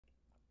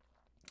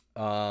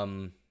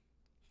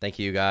Thank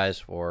you guys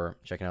for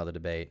checking out the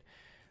debate.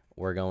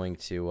 We're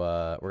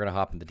gonna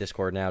hop into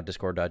Discord now,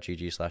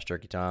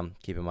 discord.gg/turkeytom.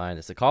 Keep in mind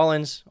it's the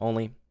call-ins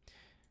only.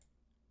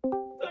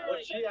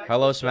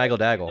 Hello, Smaggle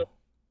Daggle.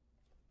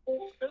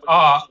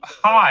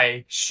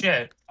 Hi.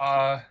 Shit.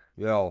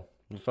 Yo,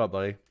 what's up,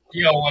 buddy?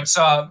 Yo, what's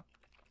up?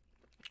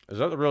 Is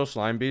that the real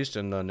Slimebeast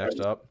in the next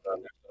up?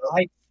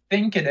 I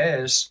think it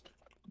is.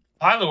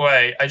 By the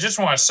way, I just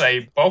want to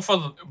say both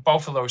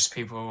of those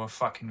people were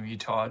fucking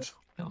retards.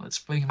 Let's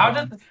bring them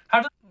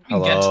how did we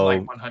get to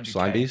like 100K?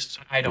 Slimebeast?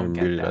 I don't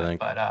get that, I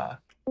think.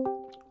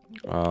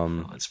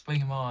 But let's bring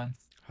him on.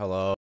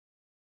 Hello.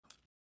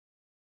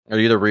 Are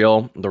you the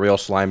real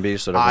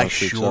Slimebeast that everyone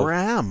speaks of? I sure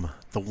am.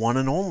 The one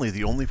and only,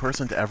 the only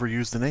person to ever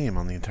use the name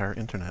on the entire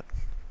internet.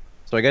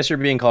 So I guess you're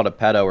being called a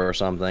pedo or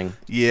something.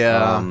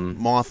 Yeah,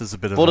 Moth is a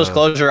bit of full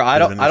disclosure. I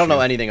don't know issue.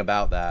 anything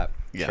about that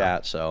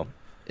chat. So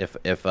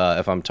if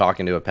I'm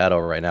talking to a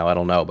pedo right now, I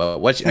don't know.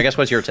 But I guess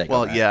what's your take?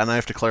 Well, on that? yeah, and I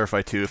have to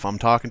clarify too. If I'm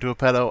talking to a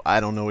pedo, I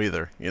don't know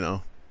either. You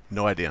know,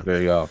 no idea. There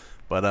you go.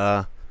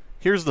 But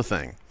here's the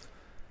thing.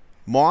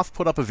 Moth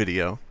put up a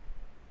video.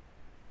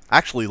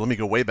 Actually, let me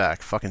go way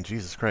back. Fucking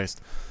Jesus Christ.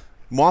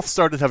 Moth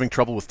started having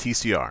trouble with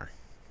TCR.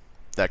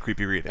 That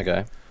creepy reading.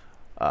 Okay.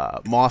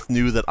 Moth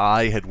knew that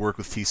I had worked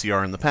with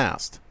TCR in the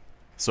past.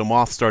 So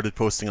Moth started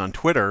posting on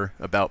Twitter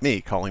about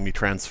me, calling me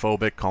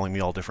transphobic, calling me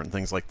all different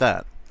things like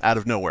that. Out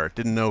of nowhere.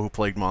 Didn't know who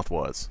Plagued Moth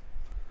was.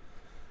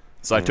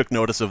 So I took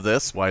notice of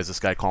this. Why is this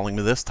guy calling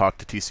me this? Talked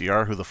to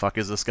TCR. Who the fuck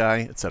is this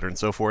guy? Etc. and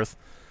so forth.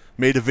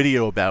 Made a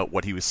video about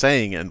what he was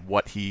saying and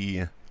what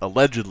he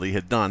allegedly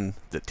had done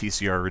that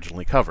TCR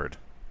originally covered.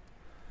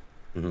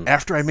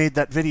 After I made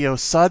that video,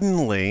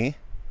 suddenly,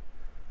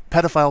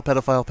 pedophile,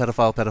 pedophile,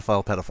 pedophile,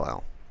 pedophile,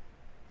 pedophile.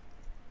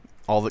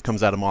 All that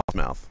comes out of Moth's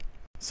mouth.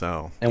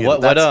 So, and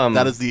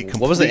that is the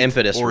complete what was the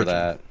impetus origin. for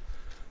that?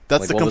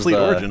 That's the complete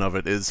origin of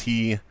it. Is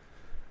he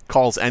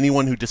calls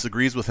anyone who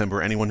disagrees with him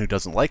or anyone who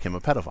doesn't like him a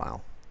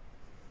pedophile?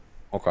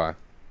 Okay.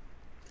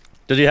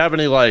 Did he have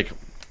any I don't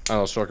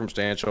know,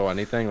 circumstantial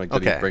anything? Like,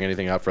 did he bring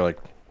anything up for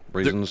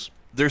reasons?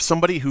 There's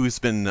somebody who's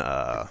been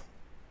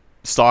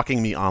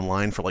stalking me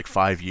online for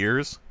 5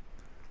 years,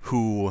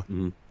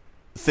 who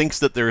thinks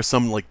that there is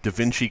some Da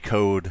Vinci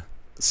Code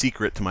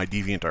secret to my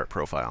DeviantArt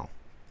profile.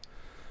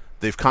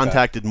 They've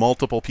contacted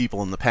multiple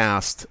people in the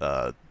past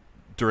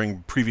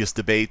during previous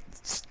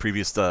debates,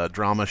 previous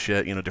drama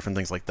shit, different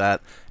things like that.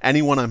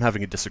 Anyone I'm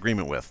having a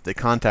disagreement with, they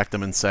contact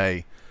them and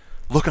say,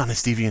 look on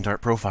his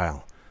DeviantArt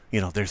profile.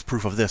 There's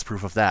proof of this,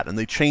 proof of that. And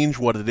they change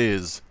what it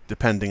is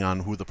depending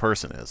on who the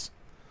person is.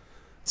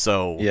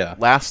 So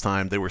last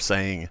time they were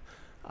saying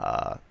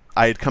I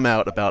had come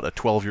out about a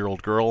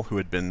 12-year-old girl who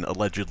had been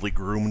allegedly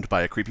groomed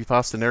by a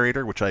creepypasta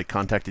narrator, which I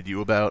contacted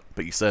you about,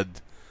 but you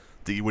said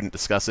that you wouldn't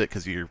discuss it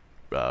because your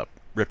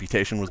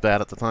reputation was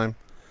bad at the time.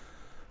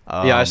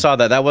 Yeah, I saw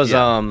that. That was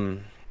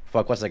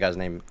fuck, what's that guy's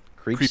name?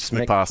 Creeps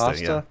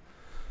McPasta.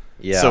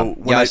 Yeah. So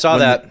I saw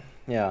that.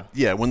 Yeah.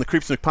 Yeah, when the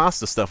Creeps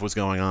McPasta stuff was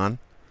going on.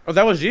 Oh,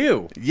 that was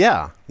you.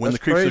 Yeah, when That's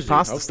the Creeps crazy.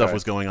 McPasta stuff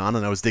was going on,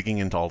 and I was digging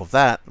into all of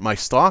that, my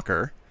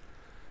stalker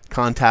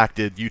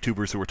contacted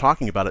YouTubers who were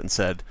talking about it and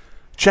said,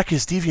 check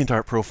his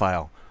DeviantArt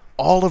profile.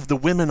 All of the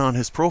women on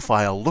his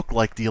profile look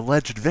like the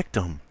alleged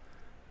victim.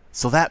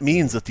 So that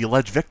means that the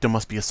alleged victim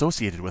must be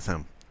associated with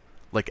him.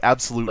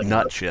 Absolute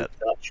nut shit.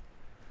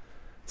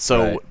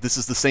 So this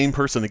is the same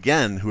person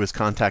again who has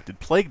contacted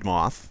Plagued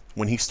Moth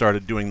when he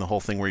started doing the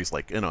whole thing where he's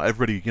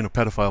everybody,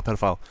 pedophile,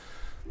 pedophile.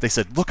 They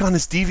said, look on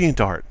his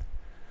DeviantArt.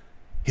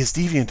 His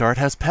DeviantArt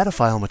has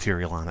pedophile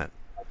material on it.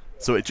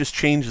 So it just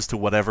changes to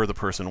whatever the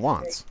person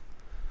wants.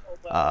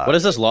 What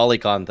is this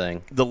lolicon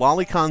thing? The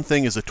lolicon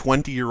thing is a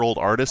 20-year-old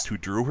artist who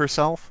drew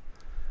herself.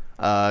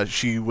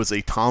 She was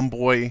a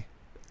tomboy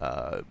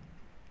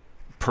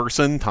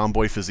person,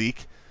 tomboy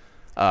physique.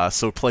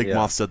 So Plague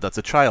Moth said that's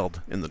a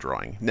child in the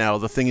drawing. Now,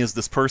 the thing is,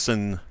 this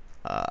person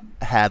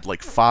had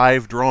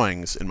 5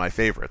 drawings in my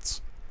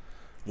favorites.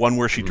 One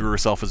where she drew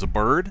herself as a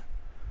bird.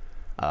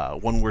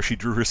 One where she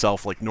drew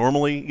herself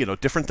normally,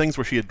 different things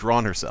where she had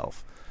drawn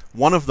herself.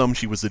 One of them,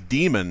 she was a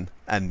demon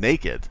and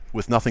naked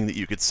with nothing that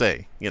you could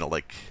say,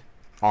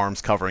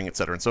 arms covering,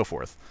 etc. and so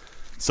forth.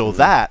 So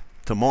that,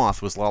 to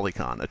Moth, was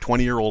Lolicon, a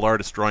 20-year-old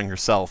artist drawing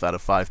herself out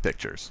of 5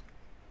 pictures.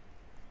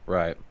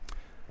 Right.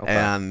 Okay.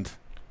 And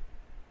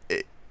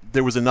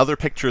there was another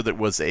picture that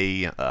was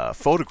a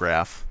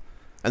photograph,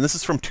 and this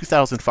is from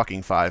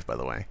 2005, by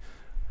the way.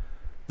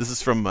 This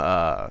is from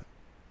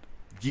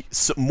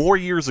more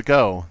years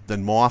ago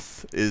than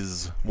Moth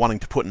is wanting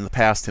to put in the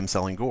past him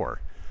selling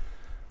gore.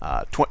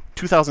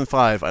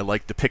 2005, I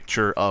liked a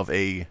picture of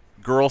a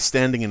girl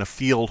standing in a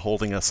field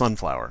holding a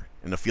sunflower,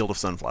 in a field of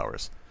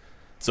sunflowers.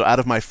 So out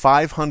of my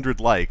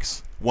 500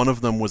 likes, one of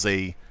them was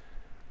a,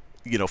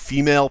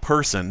 female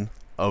person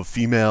of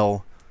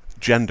female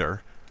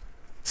gender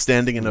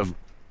standing in a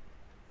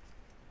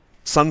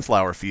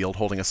sunflower field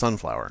holding a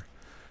sunflower.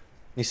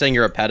 You saying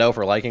you're a pedo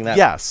for liking that?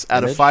 Yes.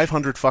 Out image? of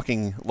 500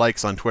 fucking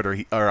likes on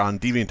Twitter, or on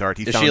DeviantArt,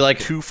 he found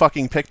 2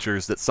 fucking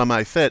pictures that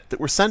somehow fit that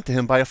were sent to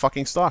him by a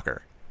fucking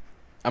stalker.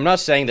 I'm not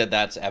saying that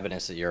that's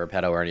evidence that you're a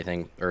pedo or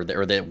anything, or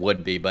that it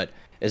would be, but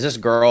is this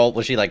girl,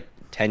 was she like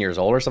 10 years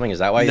old or something? Is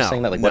that why you're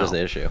saying that? Like, what is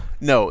the issue?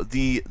 No,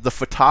 the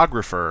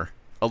photographer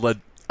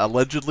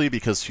allegedly,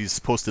 because she's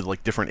posted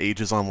like different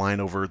ages online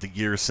over the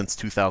years since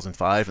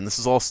 2005, and this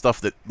is all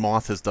stuff that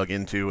Moth has dug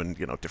into, and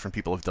different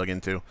people have dug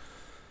into.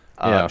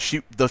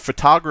 The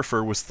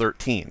photographer was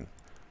 13.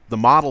 The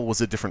model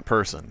was a different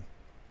person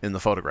in the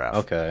photograph.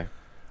 Okay.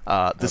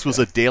 This was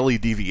a daily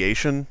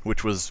deviation,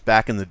 which was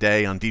back in the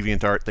day on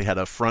DeviantArt. They had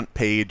a front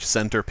page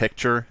center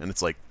picture, and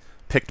it's like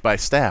picked by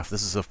staff.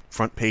 This is a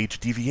front page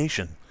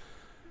deviation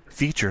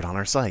featured on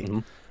our site.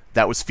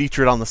 That was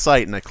featured on the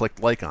site, and I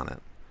clicked like on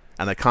it.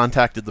 And I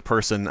contacted the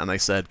person, and I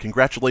said,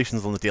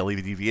 congratulations on the daily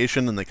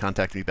deviation, and they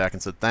contacted me back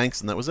and said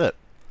thanks, and that was it.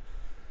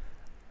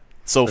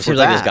 So it seems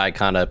like this guy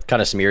kind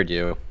of smeared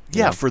you.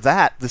 Yeah, for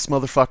that, this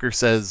motherfucker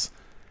says,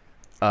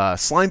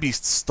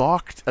 Slimebeast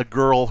stalked a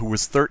girl who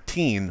was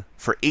 13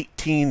 for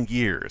 18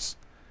 years.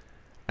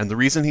 And the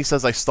reason he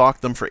says I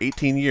stalked them for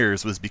 18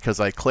 years was because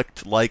I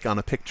clicked like on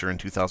a picture in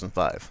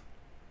 2005.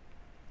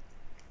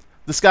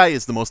 This guy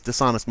is the most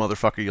dishonest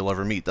motherfucker you'll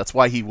ever meet. That's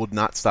why he would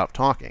not stop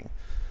talking.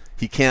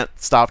 He can't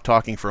stop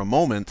talking for a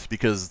moment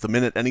because the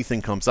minute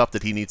anything comes up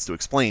that he needs to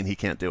explain, he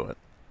can't do it.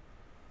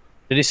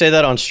 Did he say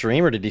that on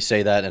stream, or did he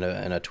say that in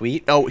a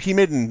tweet? Oh, he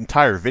made an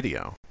entire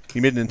video. He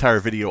made an entire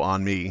video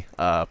on me,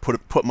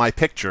 put my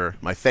picture,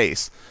 my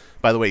face.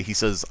 By the way, he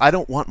says, I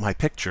don't want my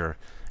picture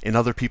in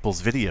other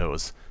people's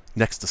videos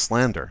next to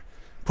slander.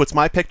 Puts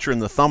my picture in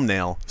the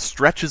thumbnail,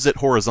 stretches it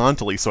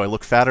horizontally so I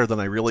look fatter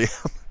than I really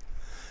am.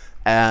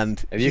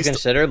 And have you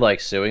considered, like,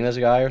 suing this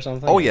guy or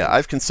something? Oh, yeah,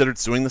 I've considered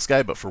suing this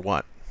guy, but for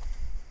what?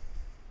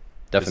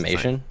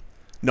 Defamation?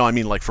 No, I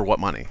mean, like, for what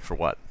money? For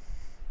what?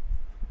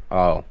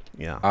 Oh.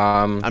 Yeah.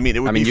 I mean, it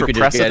would be for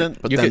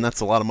precedent, but then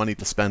that's a lot of money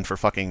to spend for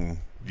fucking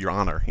your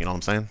honor. You know what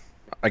I'm saying?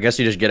 I guess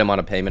you just get him on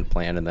a payment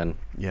plan and then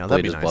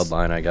that'd be his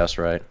bloodline, I guess,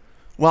 right?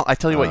 Well, I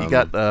tell you what, you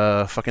got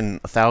fucking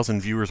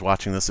 1,000 viewers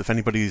watching this. If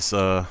anybody's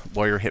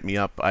lawyer, hit me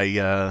up.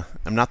 I'm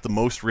not the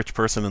most rich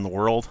person in the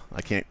world.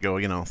 I can't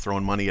go,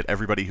 throwing money at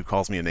everybody who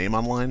calls me a name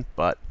online,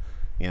 but,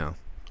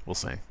 we'll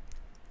see.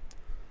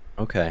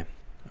 Okay.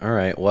 All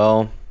right,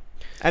 well...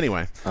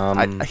 Anyway,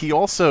 he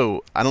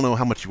also... I don't know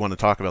how much you want to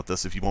talk about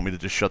this, if you want me to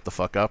just shut the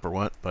fuck up or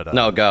what, but...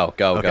 No, go.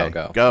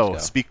 Go.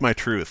 Speak my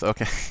truth.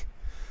 Okay.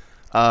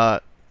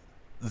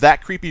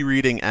 That Creepy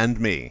Reading and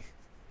me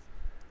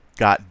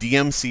got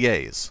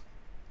DMCAs.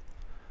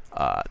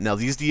 Now,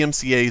 these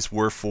DMCAs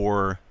were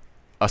for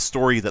a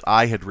story that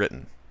I had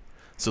written.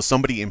 So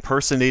somebody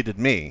impersonated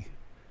me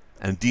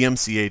and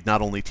DMCA'd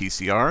not only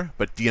TCR,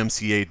 but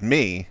DMCA'd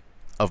me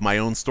of my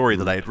own story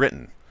that I had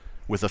written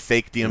with a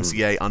fake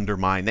DMCA under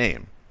my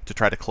name to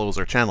try to close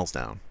our channels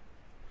down.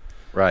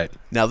 Right.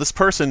 Now, this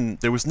person,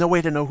 there was no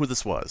way to know who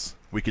this was.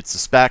 We could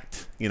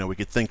suspect, we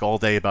could think all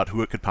day about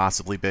who it could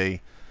possibly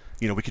be.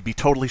 We could be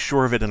totally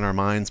sure of it in our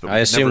minds, but I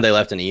assume they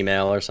left an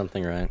email or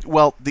something, right?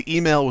 Well, the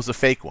email was a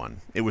fake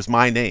one. It was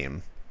my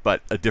name,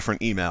 but a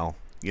different email,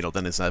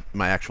 than is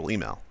my actual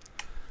email.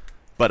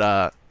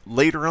 But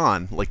later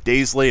on, like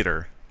days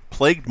later,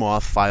 Plagued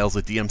Moth files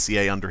a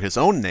DMCA under his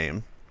own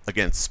name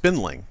against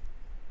Spinling.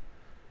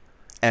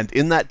 And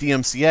in that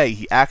DMCA,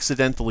 he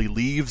accidentally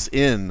leaves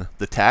in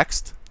the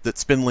text that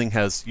Spinling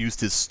has used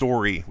his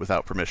story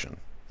without permission.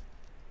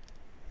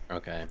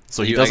 Okay.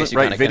 So he doesn't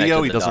write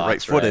video, he doesn't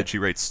write footage, he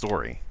writes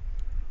story.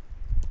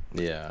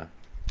 Yeah.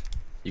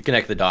 You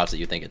connect the dots that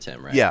you think it's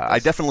him, right? Yeah,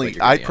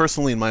 I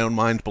personally in my own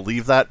mind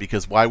believe that,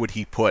 because why would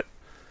he put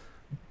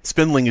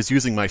Spinling is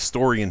using my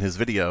story in his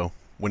video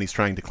when he's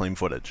trying to claim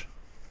footage?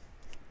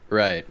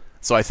 Right.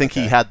 So I think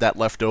he had that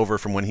left over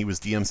from when he was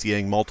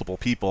DMCAing multiple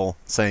people,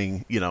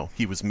 saying,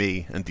 he was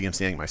me and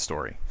DMCAing my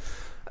story.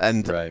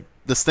 And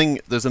this thing,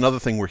 there's another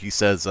thing where he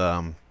says,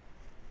 and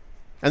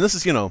this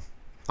is,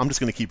 I'm just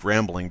going to keep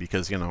rambling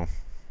because,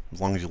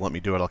 as long as you let me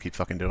do it, I'll keep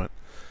fucking doing it.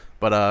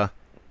 But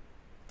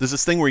there's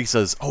this thing where he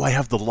says, oh, I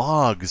have the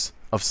logs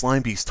of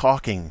Slimebeast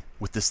talking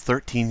with this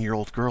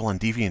 13-year-old girl on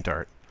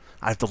DeviantArt.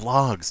 I have the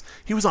logs.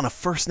 He was on a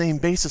first-name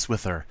basis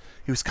with her.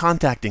 He was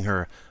contacting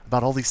her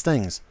about all these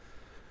things.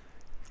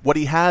 What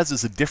he has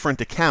is a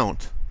different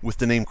account with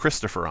the name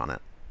Christopher on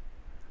it.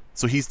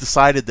 So he's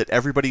decided that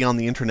everybody on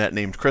the internet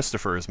named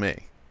Christopher is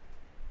me.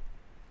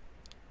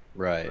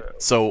 Right.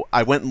 So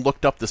I went and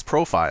looked up this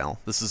profile.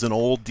 This is an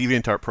old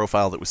DeviantArt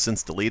profile that was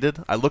since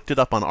deleted. I looked it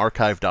up on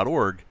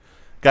archive.org.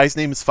 Guy's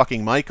name is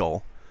fucking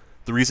Michael.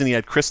 The reason he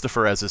had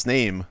Christopher as his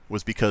name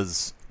was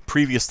because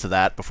previous to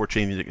that, before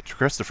changing it to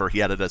Christopher, he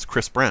had it as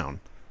Chris Brown.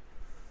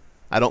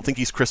 I don't think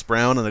he's Chris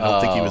Brown, and I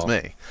don't think he was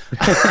me.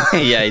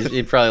 Yeah,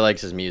 he probably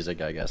likes his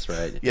music, I guess,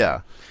 right?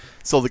 Yeah.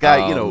 So the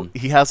guy,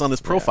 he has on his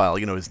profile,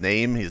 his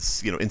name,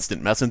 his,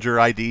 instant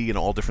messenger ID,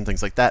 all different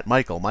things like that.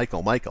 Michael.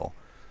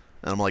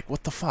 And I'm like,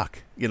 what the fuck?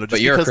 Just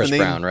but you're Chris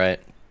Brown, right?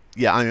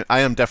 Yeah, I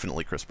am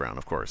definitely Chris Brown,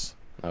 of course.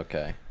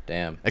 Okay,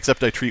 damn.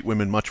 Except I treat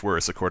women much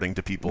worse, according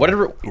to people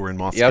who are in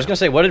Moscow. Yeah, I was going to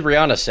say, what did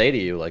Rihanna say to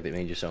you, like, that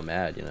made you so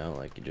mad,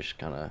 Like, you just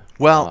kind of...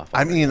 Well,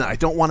 I mean, I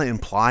don't want to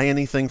imply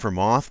anything for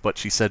Moth, but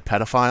she said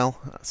pedophile,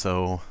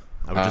 so...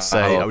 I would just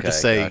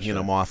say, gotcha. you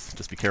know, Moth,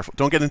 just be careful.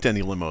 Don't get into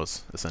any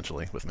limos,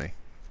 essentially, with me.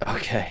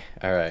 Okay,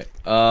 all right.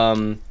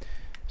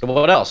 So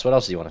what else? What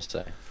else do you want to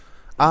say?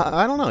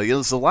 I don't know.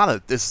 There's a lot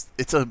of this.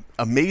 It's an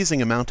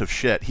amazing amount of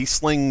shit. He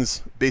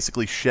slings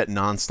basically shit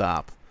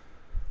nonstop.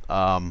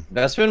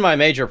 That's been my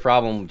major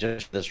problem,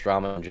 just this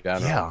drama in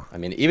general. Yeah. I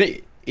mean,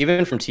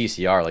 even from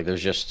TCR, like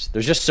there's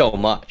just so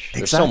much.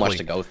 There's so much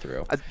to go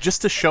through.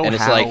 Just to show and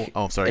it's how. Like,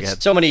 oh, sorry.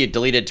 It's so many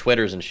deleted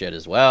Twitters and shit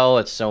as well.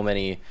 It's so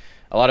many.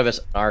 A lot of it's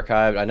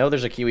archived. I know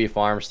there's a Kiwi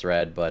Farms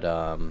thread, but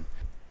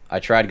I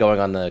tried going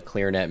on the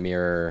ClearNet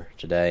mirror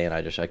today, and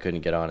I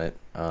couldn't get on it.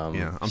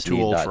 Yeah, I'm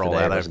too old for all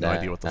that. I have no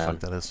idea what the fuck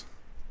that is.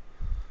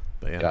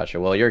 But yeah. Gotcha.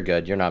 Well, you're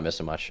good. You're not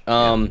missing much.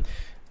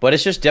 But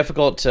it's just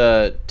difficult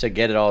to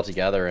get it all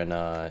together,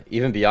 and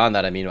even beyond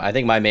that, I mean, I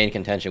think my main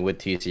contention with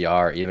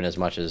TCR, even as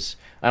much as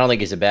I don't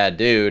think he's a bad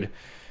dude,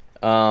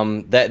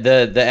 that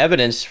the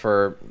evidence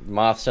for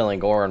Moth selling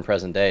gore in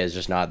present day is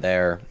just not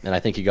there, and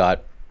I think he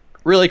got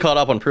really caught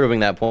up on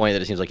proving that point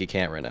that it seems like he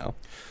can't right now.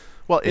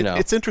 Well,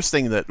 it's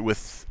interesting that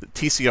with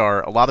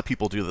TCR, a lot of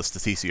people do this to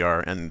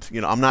TCR, and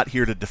you know, I'm not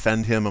here to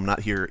defend him. I'm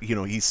not here, you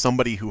know, he's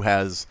somebody who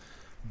has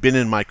been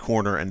in my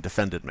corner and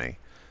defended me.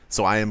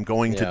 So I am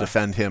going to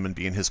defend him and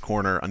be in his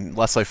corner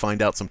unless I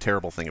find out some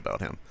terrible thing about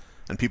him.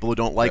 And people who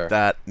don't like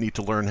that need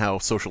to learn how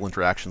social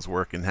interactions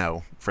work and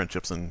how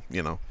friendships and,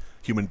 you know,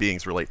 human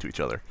beings relate to each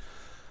other.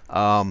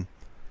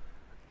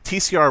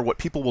 TCR, what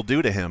people will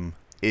do to him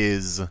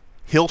is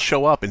he'll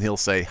show up and he'll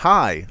say,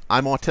 "Hi,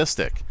 I'm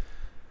autistic."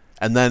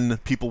 And then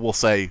people will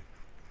say,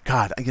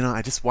 "God, you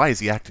know, why is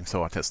he acting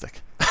so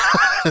autistic?"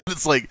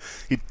 It's like,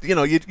 you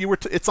know, you were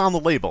it's on the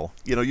label.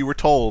 You know, you were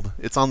told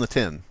it's on the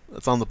tin,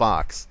 it's on the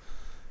box.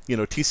 You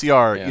know,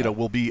 TCR, you know,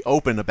 will be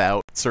open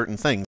about certain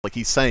things. Like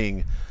he's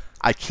saying,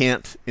 I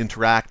can't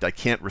interact, I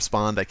can't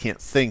respond, I can't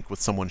think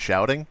with someone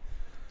shouting.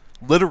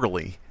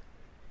 Literally,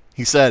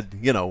 he said,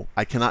 you know,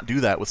 I cannot do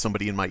that with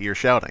somebody in my ear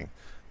shouting.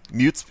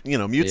 Mutes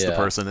the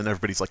person, and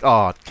everybody's like,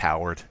 "Oh,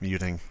 coward,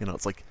 muting." You know,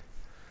 it's like.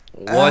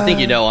 Well, I think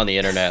you know on the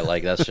internet,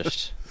 like that's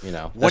just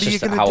that's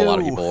just how a lot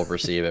of people will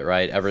perceive it,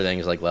 right?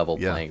 Everything's like level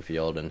playing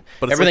field, and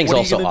everything's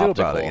also optical. What are you gonna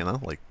do about it? You know,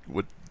 like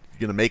you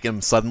gonna make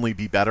him suddenly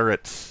be better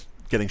at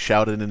getting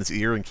shouted in his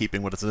ear and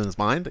keeping what is in his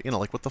mind? You know,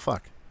 like what the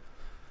fuck?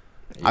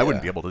 Yeah. I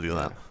wouldn't be able to do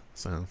that.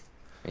 So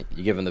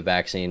you give him the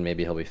vaccine,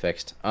 maybe he'll be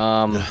fixed.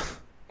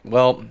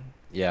 Well,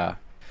 yeah.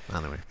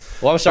 Anyway.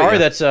 Well, I'm sorry.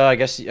 That's I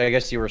guess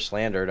you were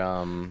slandered.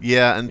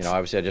 Yeah, and you know,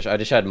 obviously, I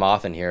just had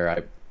Moth in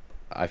here.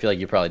 I feel like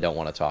you probably don't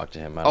want to talk to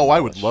him. I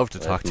would love to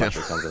talk to him.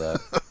 Come to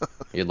that.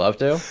 You'd love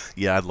to?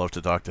 Yeah, I'd love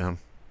to talk to him.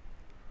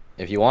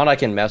 If you want, I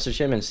can message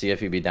him and see if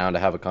he'd be down to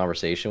have a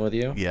conversation with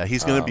you. Yeah,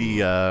 he's going to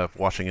be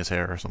washing his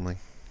hair or something.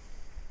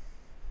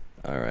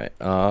 All right.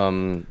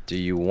 Do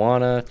you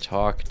want to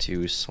talk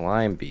to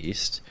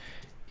Slimebeast?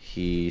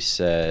 He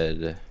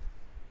said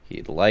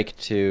he'd like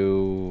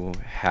to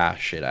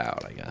hash it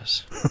out, I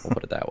guess. We'll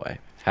put it that way.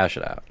 Hash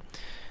it out.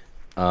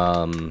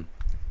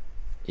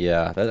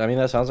 Yeah, I mean,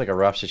 that sounds like a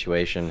rough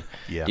situation.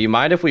 Yeah. Do you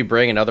mind if we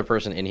bring another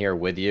person in here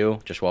with you,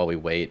 just while we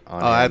wait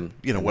on him?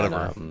 You know,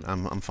 whatever.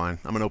 I'm fine.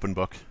 I'm an open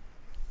book.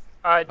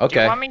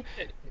 Okay. Do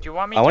you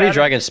want me I want you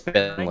dragging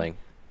Spinling.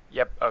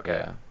 Yep,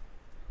 okay. Yeah.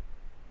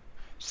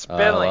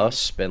 Spinling. Hello,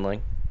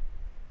 Spinling.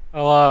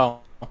 Hello.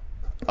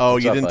 Oh,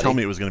 What's you up, didn't tell buddy?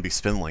 me it was going to be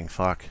Spinling.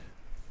 Fuck.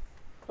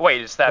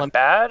 Wait, is that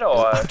bad,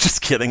 or...? I'm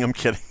just kidding. I'm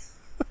kidding.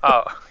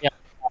 Oh. Yeah,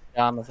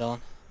 I'm a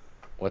villain.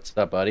 What's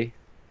up, buddy?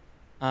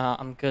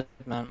 I'm good,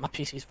 man. My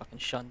PC's fucking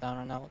shutting down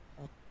right now.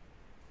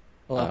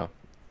 Hello.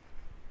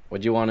 What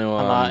do you want to?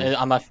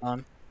 I'm my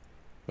phone.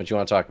 What do you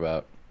want to talk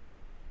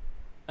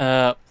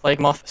about?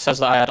 Plagued Moth says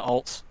that I had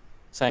alts,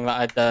 saying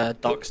that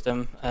I'd doxed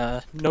him.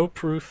 No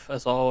proof,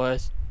 as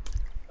always.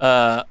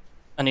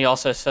 And he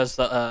also says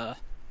that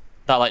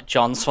that like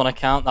John's Swan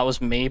account, that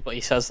was me, but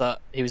he says that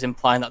he was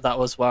implying that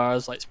was where I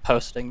was like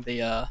posting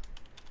the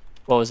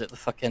what was it, the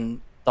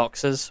fucking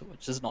doxes,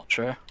 which is not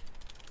true.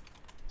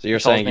 So you're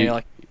saying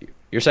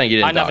you're saying you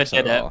didn't I never dox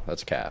him did at it. all.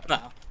 That's cap.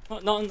 No,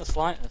 not in the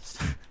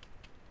slightest.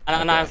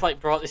 And I've like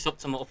brought this up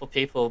to multiple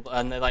people,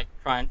 and they like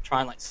try and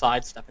like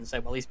sidestep and say,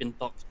 well, he's been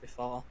doxed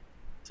before,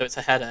 so it's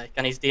a headache.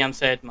 And he's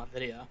DM-sayed my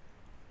video.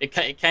 It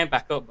came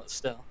back up, but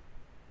still.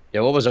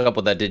 Yeah, what was up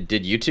with that? Did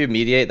YouTube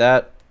mediate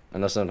that? I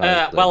know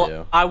sometimes. Well, they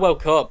do. I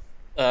woke up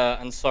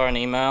and saw an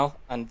email,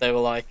 and they were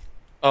like,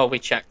 "Oh, we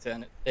checked it,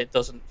 and it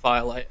doesn't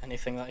violate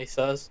anything that he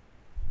says."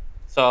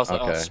 So I was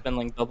like, "Oh,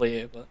 Spinling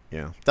W." But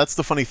yeah, that's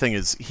the funny thing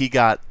is he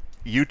got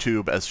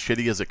YouTube, as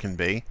shitty as it can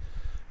be.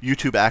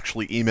 YouTube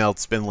actually emailed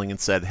Spinling and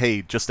said,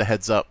 "Hey, just a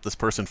heads up, this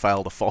person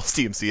filed a false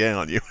DMCA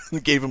on you,"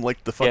 and gave him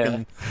like the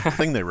fucking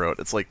thing they wrote.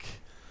 It's like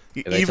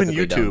even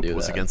YouTube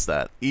was against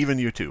that. Even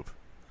YouTube.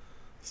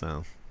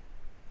 So.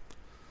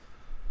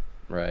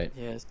 Right.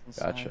 Yes.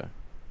 Gotcha.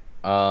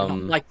 Not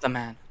like the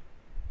man.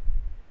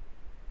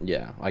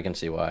 Yeah, I can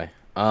see why.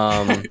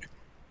 Well,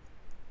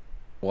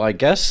 I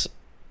guess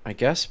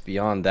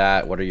beyond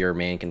that, what are your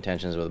main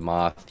contentions with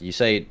Moth? You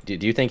say, do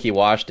you think he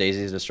watched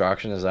Daisy's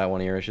Destruction? Is that one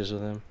of your issues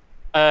with him?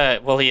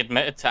 Well, he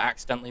admitted to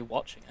accidentally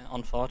watching it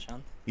on 4chan.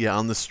 Yeah,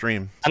 on the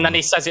stream. And then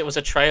he says it was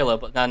a trailer,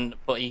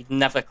 but he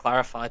never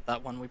clarified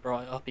that when we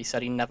brought it up. He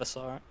said he never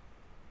saw it.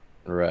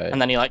 Right.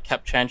 And then he like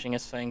kept changing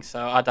his thing,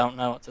 so I don't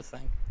know what to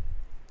think.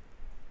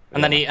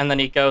 And then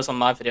he goes on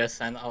my video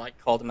saying that I like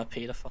called him a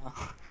pedophile.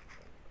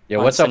 Yeah,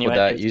 what's up with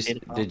that? Is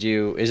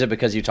it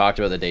because you talked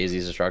about the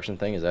Daisy's destruction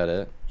thing? Is that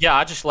it? Yeah,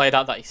 I just laid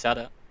out that he said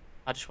it.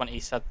 I just went, he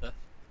said this,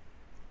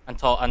 and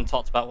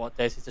talked about what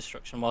Daisy's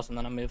destruction was, and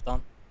then I moved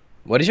on.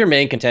 What is your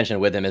main contention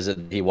with him? Is it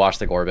he watched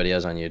the gore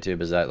videos on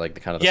YouTube? Is that like the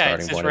kind of the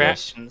starting point? Yeah,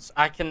 it's his reactions.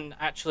 I can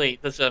actually,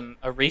 there's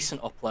a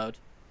recent upload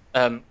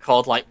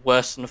called like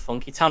Worse Than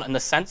Funky Town, and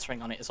the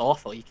censoring on it is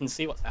awful. You can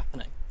see what's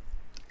happening.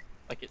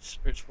 Like it's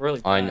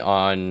really bad.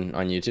 on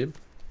YouTube.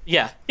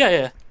 Yeah.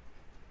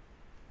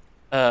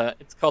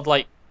 It's called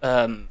like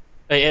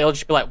it'll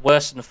just be like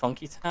Worse Than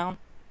Funky Town,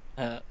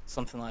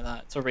 something like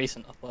that. It's a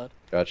recent upload.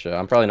 Gotcha.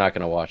 I'm probably not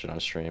gonna watch it on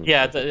stream.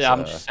 Yeah,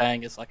 I'm just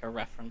saying it's like a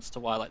reference to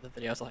why like the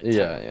videos like.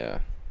 Yeah.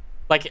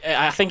 Like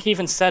I think he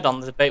even said on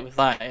the debate with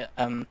that,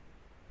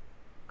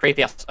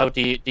 Creepy asked, "Oh,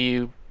 do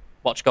you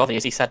watch gore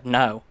videos?" He said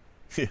no.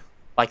 Yeah.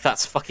 Like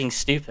that's fucking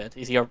stupid.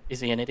 Is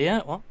he an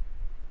idiot? What?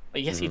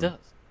 But yes, he does.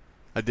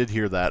 I did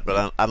hear that,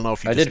 but I don't know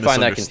if you just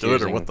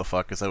misunderstood or what the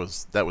fuck,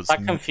 because that was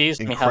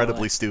confused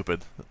incredibly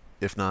stupid,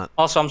 if not.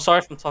 Also, I'm sorry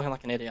if I'm talking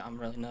like an idiot. I'm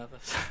really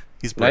nervous.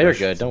 He's British.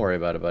 No, you're good. Don't worry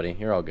about it, buddy.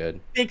 You're all good.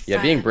 Yeah,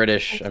 being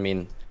British, I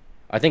mean,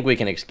 I think we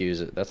can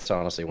excuse it. That's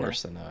honestly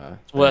worse than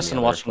it's worse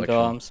than watching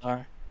gore. I'm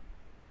sorry.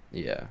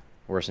 Yeah,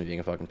 worse than being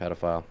a fucking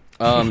pedophile.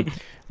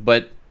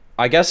 But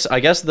I guess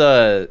I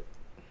don't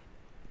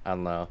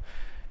know.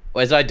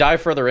 As I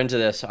dive further into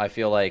this, I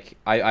feel like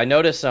I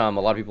notice a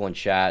lot of people in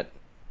chat.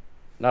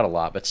 Not a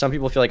lot, but some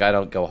people feel like I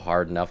don't go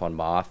hard enough on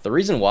Moth. The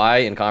reason why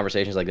in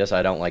conversations like this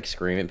I don't like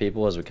screaming at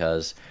people is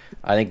because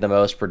I think the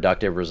most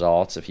productive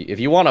results, if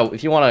you want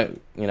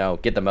to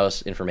get the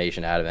most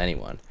information out of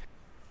anyone,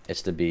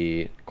 it's to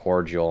be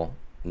cordial,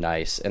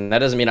 nice, and that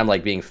doesn't mean I'm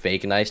like being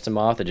fake nice to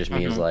Moth. It just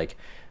means like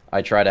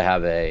I try to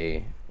have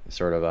a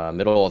sort of a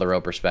middle of the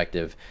road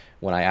perspective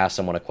when I ask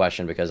someone a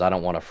question, because I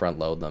don't want to front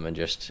load them and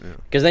just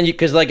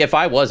because like if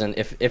I wasn't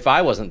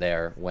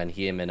there when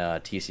him and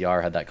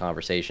TCR had that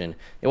conversation,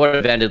 it would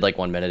have ended like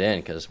 1 minute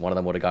in, because one of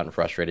them would have gotten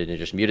frustrated and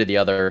just muted the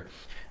other.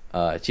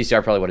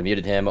 TCR probably would have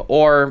muted him,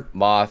 or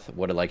Moth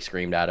would have like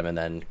screamed at him and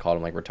then called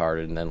him like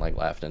retarded and then like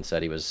left and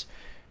said he was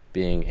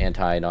being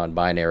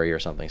anti-non-binary or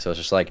something. So it's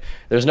just like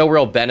there's no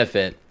real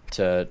benefit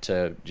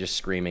to just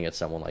screaming at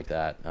someone like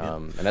that.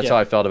 And that's how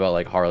I felt about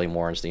like Harley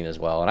Morenstein as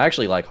well. And I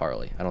actually like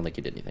Harley. I don't think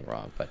he did anything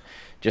wrong, but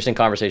just in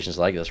conversations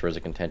like this where it's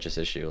a contentious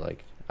issue,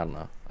 like I don't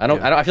know.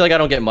 I feel like I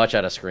don't get much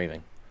out of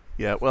screaming.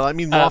 Yeah, well, I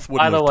mean, Moth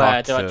wouldn't have talked. By the way,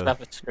 I do actually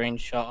have a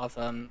screenshot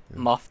of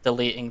Moth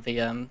deleting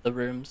the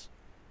rooms,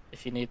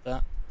 if you need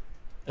that.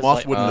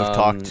 Moth wouldn't have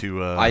talked to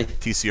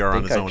TCR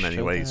on his own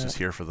anyway. He's just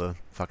here for the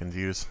fucking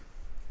views.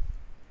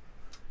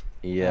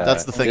 Yeah,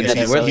 that's the thing.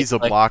 He's a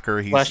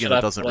blocker. He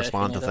doesn't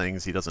respond to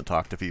things. He doesn't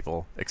talk to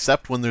people,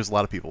 except when there's a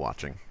lot of people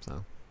watching.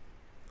 So.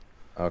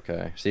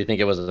 Okay, so you think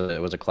it was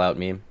a clout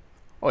meme?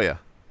 Oh yeah.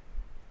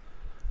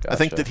 Gotcha. I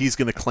think that he's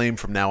going to claim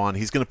from now on.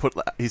 He's going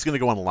to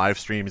go on a live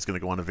stream. He's going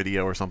to go on a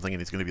video or something, and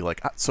he's going to be like,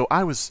 "So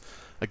I was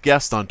a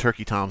guest on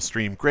Turkey Tom's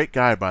stream. Great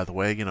guy, by the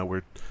way.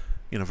 We're,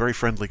 very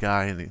friendly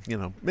guy,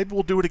 and maybe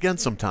we'll do it again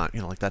sometime.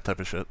 Like that type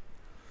of shit."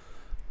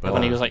 But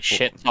when he was like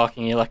shit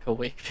talking you like a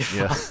week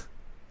before. Yeah.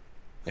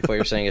 If what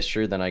you're saying is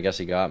true, then I guess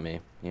he got me.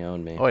 He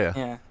owned me. Oh yeah.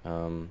 Yeah.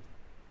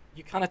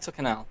 You kind of took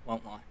an L,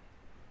 won't lie.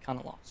 Kind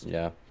of lost.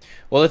 Yeah.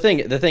 Well, the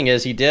thing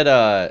is, he did.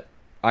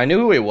 I knew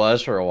who he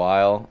was for a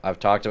while. I've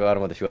talked about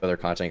him with a few other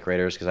content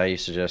creators because I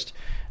used to just.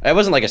 It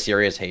wasn't like a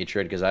serious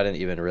hatred because I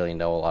didn't even really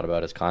know a lot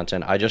about his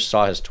content. I just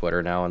saw his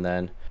Twitter now and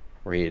then,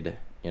 where he'd.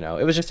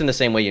 It was just in the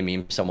same way you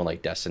meme someone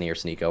like Destiny or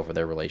Sneeko for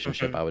their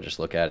relationship. I would just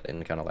look at it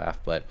and kind of laugh,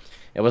 but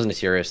it wasn't a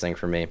serious thing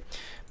for me.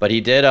 But he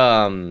did.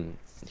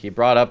 He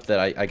brought up that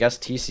I guess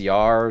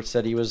TCR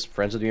said he was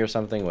friends with me or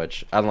something,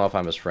 which I don't know if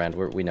I'm his friend.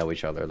 We know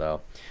each other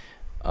though.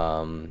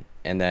 And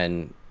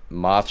then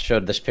Moth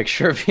showed this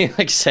picture of me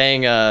like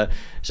saying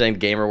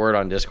gamer word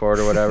on Discord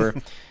or whatever.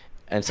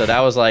 And so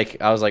that was like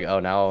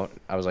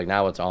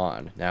now it's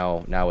on.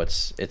 Now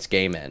it's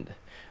game end.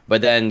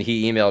 But then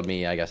he emailed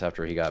me, I guess,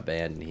 after he got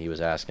banned, and he was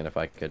asking if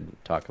I could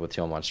talk with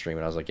him on stream,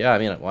 and I was like, yeah, I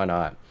mean, why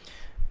not?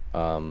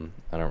 I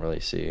don't really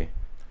see.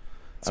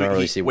 So what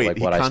I stand to lose.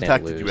 He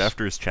contacted you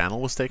after his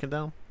channel was taken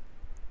down?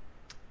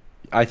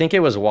 I think it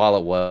was while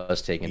it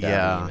was taken down.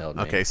 Yeah. He emailed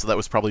me. Okay, so that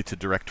was probably to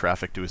direct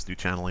traffic to his new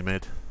channel he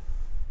made.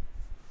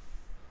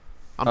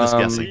 I'm just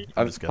guessing.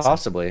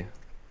 Possibly.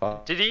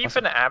 Did he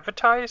even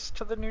advertise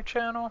to the new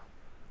channel?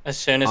 As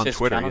soon as on his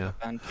Twitter, channel yeah.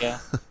 banned, yeah.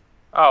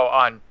 Oh,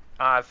 on.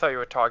 I thought you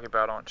were talking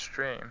about on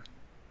stream.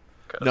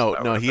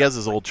 No, he has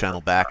his old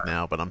channel back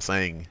now, but I'm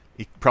saying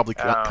he probably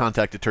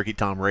contacted Turkey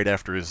Tom right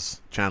after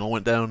his channel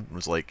went down and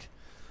was like,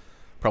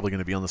 probably going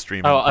to be on the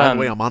stream. By the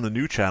way, I'm on a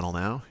new channel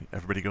now.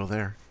 Everybody go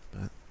there.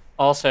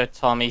 Also,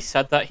 Tom, he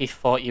said that he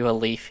thought you were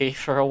leafy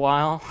for a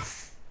while.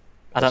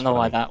 I don't know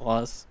why that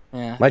was.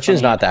 Yeah. My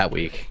chin's not that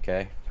weak,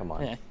 okay? Come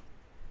on. Yeah.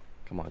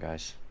 Come on,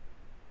 guys.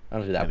 I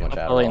don't do that much I'm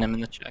at bullying all. him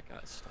in the chat,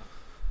 guys.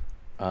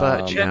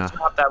 But, Chin's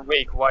not that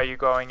weak. Why are you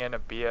going in a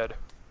beard?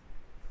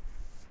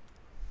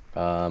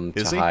 To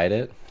Is he? hide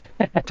it.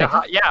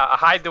 Yeah,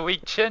 hide the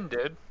weak chin,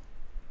 dude.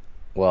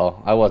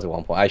 Well, I was at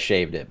one point. I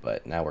shaved it,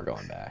 but now we're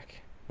going back.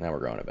 Now we're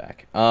growing it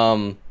back.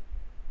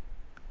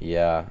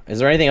 Yeah. Is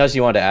there anything else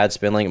you want to add,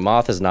 Spinlink?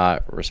 Moth has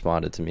not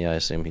responded to me. I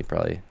assume he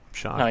probably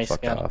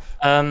fucked off.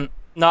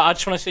 No, I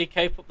just want to see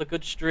keep up the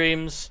good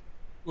streams.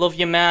 Love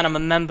you, man. I'm a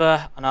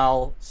member, and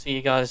I'll see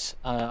you guys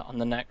on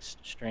the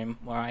next stream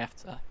where I have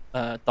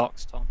to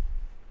dox Tom.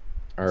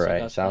 All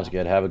right, sounds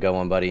good. Have a good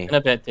one, buddy. In a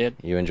bit, dude.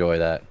 You enjoy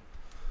that.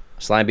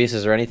 Slimebeast,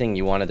 is there anything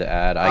you wanted to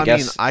add? I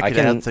mean, I could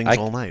add things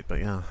all night, but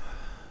yeah,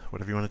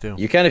 whatever you want to do.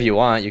 You can if you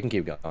want. You can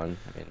keep going.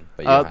 I mean,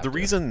 but the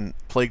reason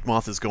Plagued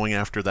Moth is going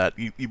after that,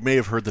 you may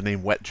have heard the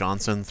name Wet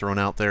Johnson thrown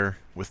out there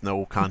with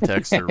no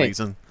context or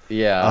reason.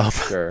 Yeah,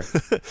 sure.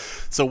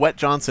 So Wet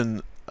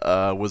Johnson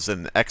was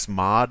an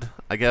ex-mod,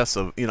 I guess.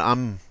 Of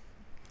I'm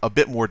a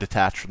bit more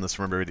detached from this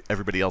from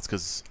everybody else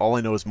because all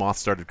I know is Moth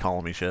started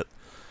calling me shit.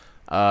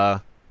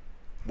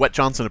 Wet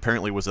Johnson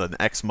apparently was an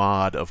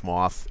ex-mod of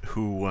Moth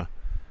who,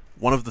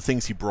 one of the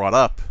things he brought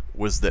up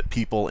was that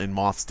people in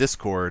Moth's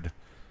Discord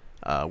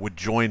would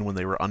join when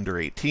they were under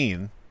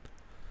 18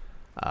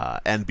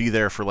 and be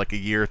there for like a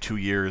year, 2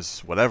 years,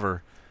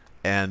 whatever.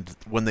 And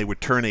when they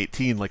would turn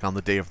 18, like on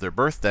the day of their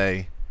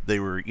birthday, they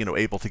were,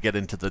 able to get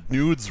into the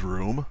nudes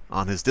room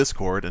on his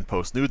Discord and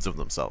post nudes of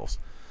themselves.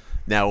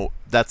 Now,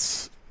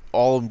 that's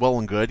all well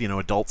and good,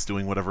 adults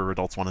doing whatever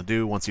adults want to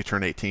do. Once you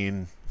turn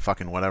 18,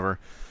 fucking whatever.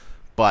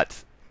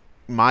 But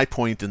my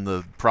point and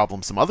the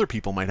problem some other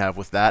people might have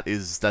with that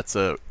is that's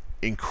a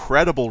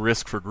incredible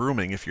risk for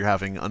grooming if you're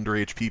having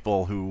underage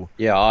people who,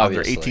 on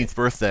their 18th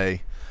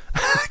birthday,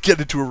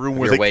 get into a room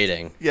where they're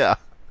waiting. Yeah.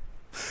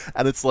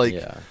 And it's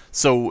like,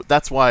 so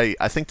that's why,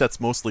 I think that's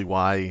mostly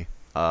why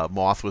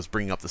Moth was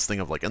bringing up this thing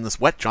of like, and this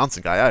Wet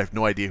Johnson guy, I have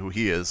no idea who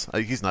he is.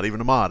 He's not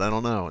even a mod. I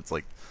don't know. It's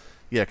like,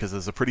 yeah, because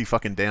there's a pretty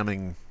fucking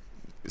damning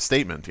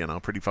statement,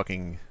 pretty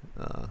fucking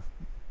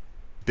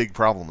big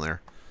problem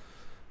there.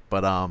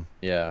 But,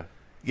 yeah.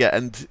 Yeah,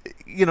 and,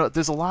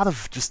 there's a lot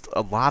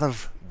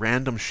of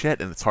random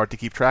shit, and it's hard to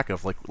keep track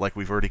of, like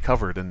we've already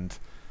covered. And,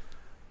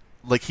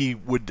 like, he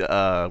would,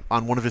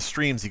 on one of his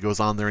streams, he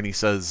goes on there and he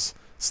says,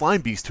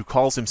 Slimebeast, who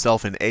calls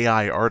himself an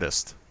AI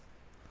artist.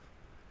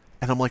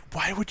 And I'm like,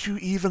 why would you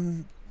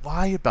even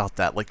lie about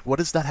that? Like, what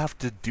does that have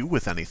to do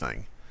with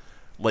anything?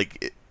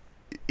 Like,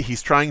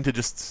 he's trying to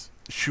just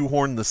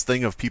shoehorn this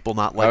thing of people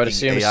not liking AI I would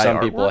assume artwork. some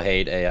people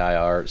hate AI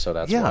art, so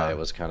that's why it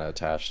was kind of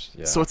attached.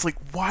 Yeah. So it's like,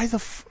 why the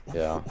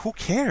who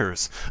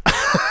cares?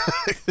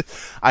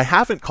 I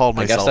haven't called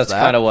myself that. I guess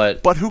that's kind of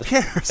what. But who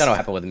cares? Kind of what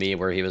happened with me,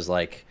 where he was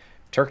like,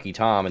 Turkey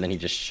Tom, and then he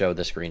just showed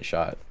the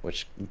screenshot,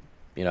 which,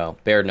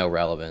 bared no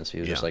relevance. He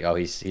was just like, oh,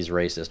 he's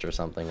racist or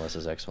something was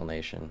his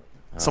explanation.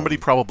 Somebody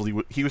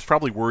he was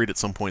probably worried at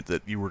some point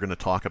that you were going to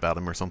talk about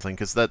him or something,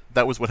 because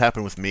that was what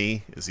happened with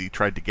me, is he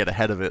tried to get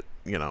ahead of it,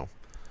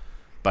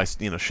 by,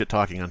 shit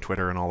talking on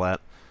Twitter and all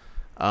that.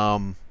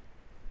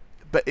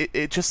 But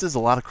it just is a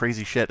lot of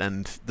crazy shit,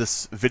 and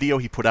this video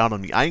he put out on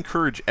me, I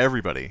encourage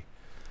everybody,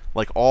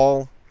 like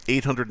all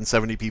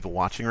 870 people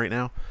watching right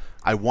now,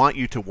 I want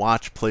you to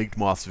watch Plagued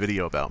Moth's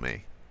video about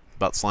me,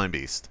 about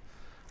Slimebeast.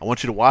 I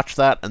want you to watch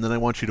that, and then I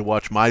want you to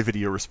watch my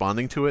video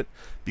responding to it,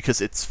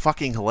 because it's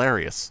fucking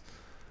hilarious.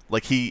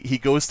 Like, he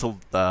goes to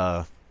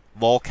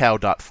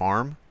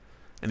lolcow.farm,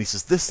 and he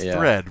says, this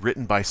thread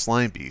written by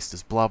Slimebeast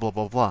is blah, blah,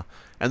 blah, blah.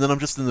 And then I'm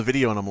just in the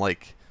video, and I'm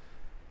like,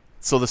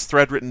 so this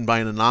thread written by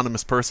an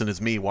anonymous person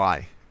is me,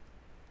 why?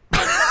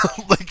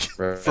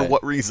 For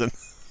what reason?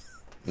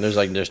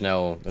 There's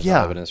no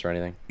evidence or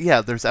anything.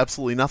 Yeah, there's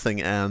absolutely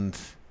nothing, and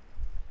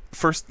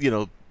first,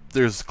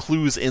 there's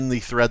clues in the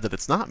thread that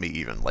it's not me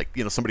even. Like,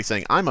 somebody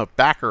saying, I'm a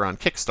backer on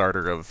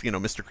Kickstarter of,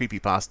 Mr.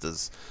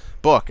 Creepypasta's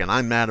book, and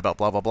I'm mad about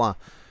blah, blah, blah.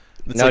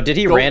 No, like, did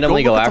he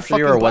randomly go after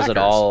you, or was it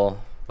all...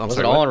 Was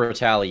it all in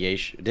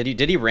retaliation?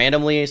 Did he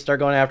randomly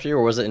start going after you,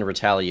 or was it in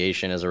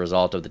retaliation as a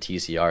result of the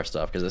TCR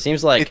stuff? Because it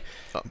seems like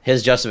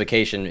his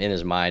justification in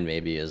his mind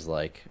maybe is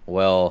like,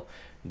 well,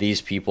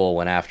 these people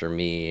went after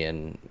me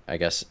and I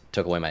guess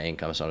took away my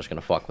income, so I'm just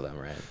gonna fuck with them,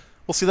 right?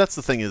 Well, see, that's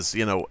the thing is,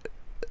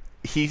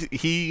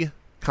 he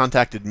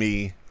contacted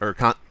me or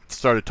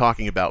started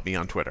talking about me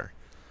on Twitter.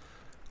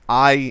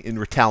 I, in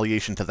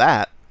retaliation to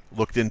that,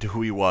 looked into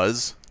who he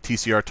was.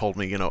 TCR told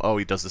me, oh,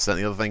 he does this, that,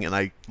 and the other thing, and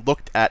I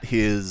looked at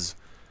his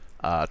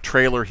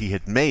trailer he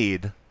had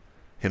made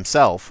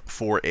himself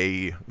for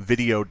a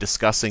video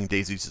discussing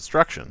Daisy's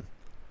Destruction.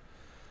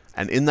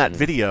 And in that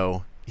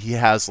video, he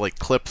has, like,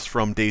 clips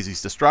from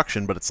Daisy's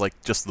Destruction, but it's, like,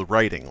 just the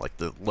writing, like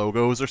the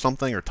logos or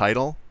something, or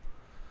title.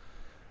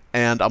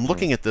 And I'm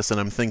looking at this and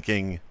I'm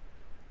thinking,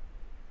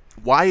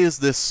 why is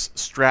this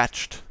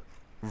stretched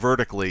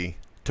vertically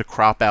to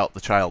crop out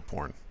the child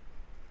porn?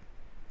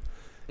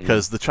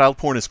 Because the child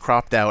porn is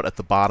cropped out at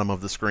the bottom of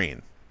the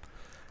screen.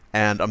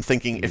 And I'm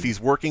thinking, if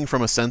he's working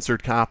from a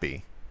censored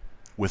copy,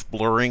 with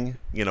blurring,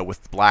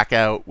 with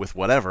blackout, with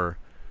whatever,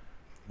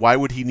 why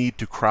would he need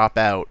to crop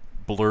out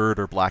blurred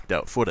or blacked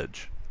out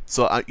footage?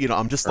 So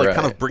I'm just like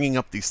kind of bringing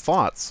up these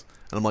thoughts,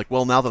 and I'm like,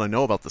 well, now that I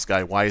know about this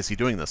guy, why is he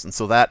doing this? And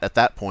so that at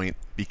that point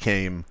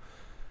became,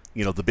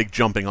 the big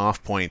jumping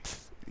off point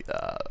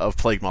of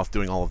Plagued Moth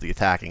doing all of the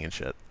attacking and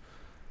shit.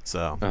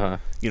 So,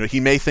 he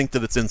may think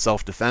that it's in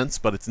self-defense,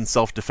 but it's in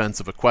self-defense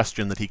of a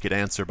question that he could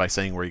answer by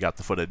saying where he got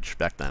the footage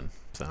back then.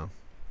 So.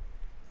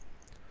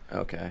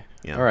 Okay.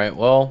 Yeah. All right.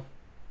 Well.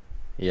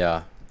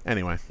 Yeah.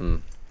 Anyway.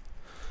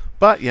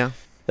 But yeah.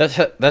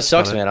 That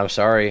sucks, man. I'm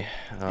sorry.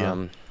 I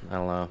don't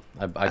know.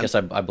 I guess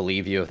I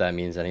believe you if that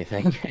means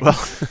anything. Well,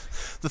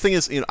 the thing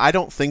is, I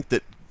don't think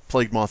that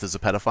Plagued Moth is a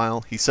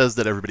pedophile. He says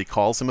that everybody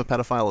calls him a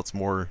pedophile. It's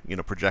more,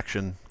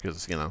 projection,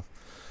 because,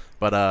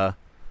 But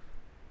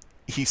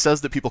he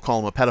says that people call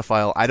him a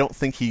pedophile. I don't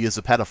think he is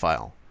a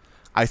pedophile.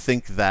 I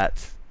think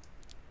that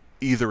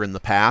either in the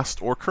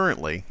past or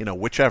currently,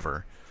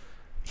 whichever,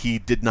 he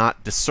did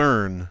not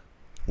discern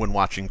when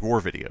watching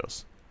gore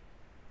videos.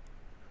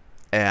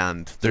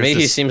 And to me,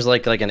 he seems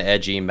like an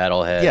edgy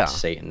metalhead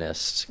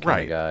Satanist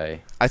kind of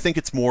guy. I think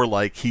it's more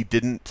like he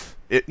didn't,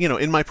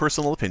 in my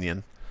personal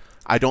opinion,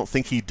 I don't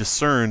think he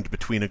discerned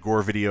between a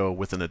gore video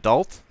with an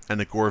adult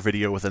and a gore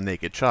video with a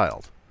naked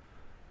child.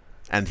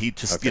 And he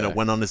just,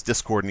 went on his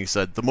Discord and he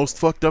said, the most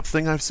fucked up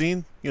thing I've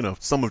seen,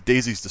 some of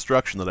Daisy's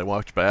Destruction that I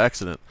watched by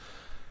accident.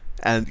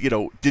 And,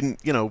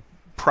 didn't,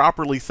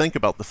 properly think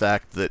about the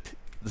fact that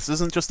this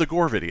isn't just a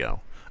gore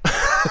video.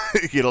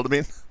 You know what I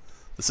mean?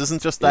 This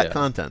isn't just that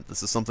content.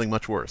 This is something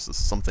much worse. This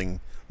is something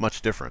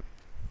much different.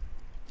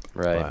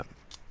 Right. But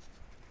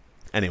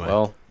anyway.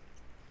 Well,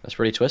 that's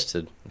pretty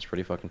twisted. That's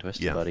pretty fucking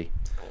twisted, buddy.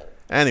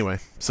 Anyway,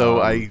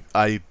 so I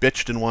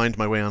bitched and whined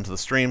my way onto the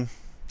stream.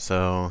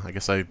 So I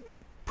guess I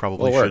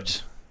probably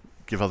should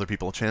give other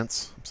people a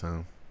chance.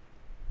 So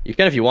you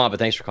can if you want, but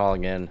thanks for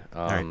calling in.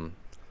 Right.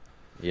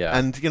 Yeah.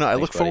 And I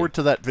look forward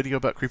to that video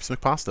about Creeps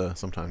McPasta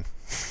sometime.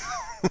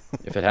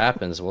 If it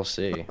happens, we'll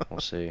see.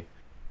 We'll see.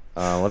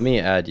 Let me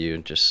add you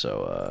just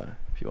so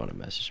if you want to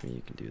message me,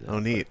 you can do that. Oh,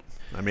 neat.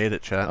 I made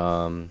it, chat.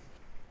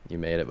 You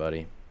made it,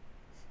 buddy.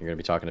 You're gonna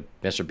be talking to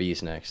Mr.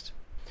 Beast next.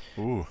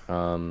 Ooh.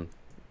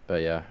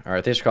 But yeah. All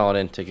right. Thanks for calling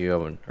in. Take a good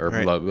one, or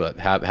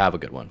have a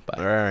good one. Bye.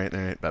 All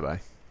right. Bye bye.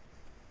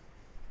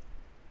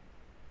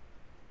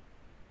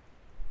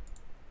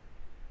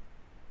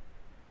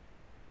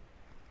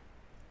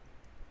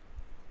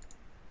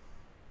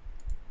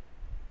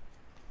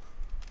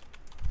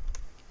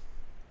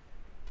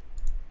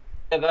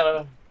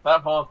 That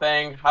whole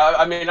thing.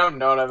 I mean, I've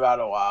known about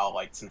it a while,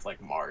 like since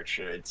like March.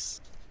 It's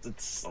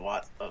a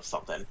lot of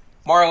something.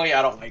 Morally,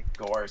 I don't like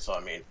gore, so I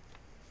mean,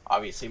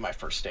 obviously my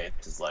first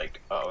stance is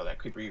like, oh, that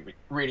could be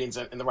readings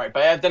in the right.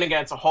 But then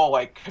again, it's a whole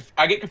like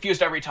I get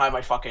confused every time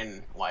I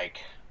fucking like.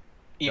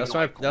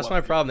 That's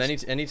my problem.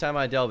 Anytime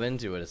I delve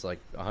into it, it's like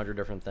 100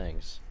 different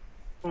things.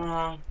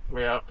 Yeah.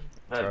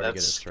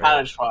 That's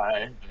kind of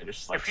why I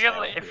just like.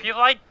 If you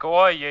like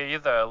gore, you're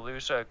either a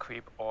loser, a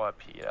creep, or a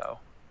pedo.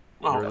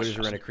 You're a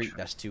loser and a creep.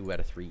 That's 2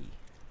 out of 3.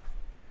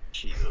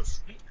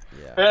 Jesus.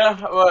 Yeah. Yeah,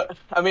 but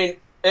I mean,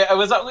 it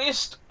was at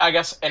least, I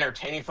guess,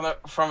 entertaining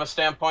from a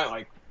standpoint.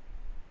 Like,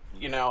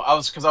 I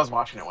was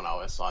watching it when I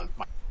was on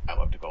my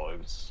elliptical. It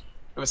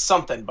was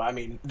something. But I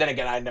mean, then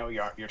again, I know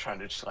you're trying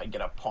to just like get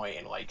a point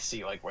and like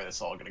see like where this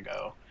is all gonna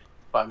go.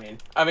 But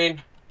I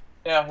mean,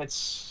 yeah,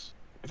 it's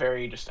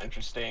very just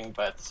interesting.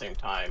 But at the same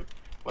time,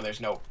 when there's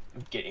no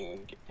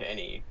getting to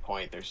any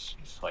point, there's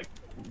just like,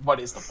 what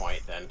is the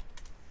point then?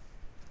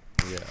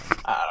 Yeah.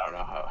 I don't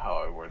know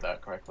how I word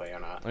that correctly or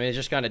not. I mean, it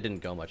just kind of didn't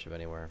go much of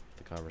anywhere,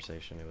 the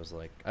conversation. It was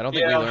like, I don't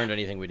think we learned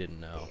anything we didn't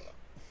know.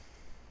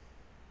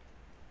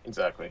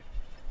 Exactly.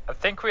 I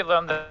think we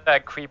learned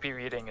that creepy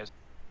reading is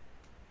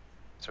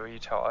a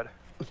retard.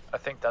 I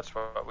think that's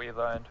what we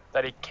learned.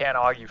 That he can't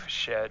argue for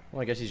shit.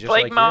 Well, I guess he's just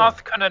Plagued like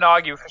Moth couldn't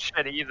argue for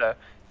shit either.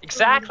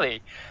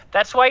 Exactly.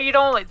 That's why you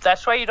don't let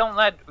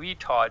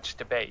retards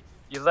debate.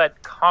 You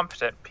let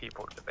competent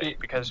people debate,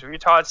 because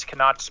retards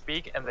cannot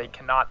speak and they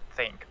cannot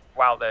think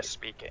while they're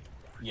speaking.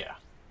 Yeah.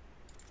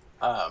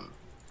 What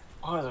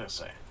was I gonna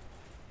say?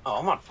 Oh,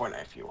 I'm on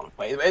Fortnite if you want to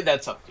play.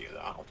 That's up to you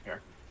though. I don't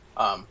care.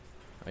 Oh,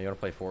 you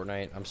want to play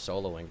Fortnite? I'm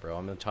soloing, bro.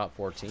 I'm in the top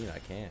 14. I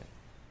can't.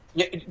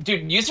 Yeah,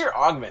 dude, use your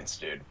augments,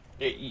 dude.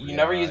 You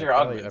never use your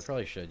augments. I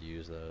probably should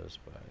use those,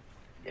 but.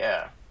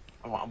 Yeah,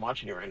 I'm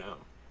watching you right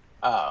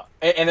now.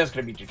 And there's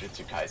gonna be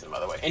Jujutsu Kaisen, by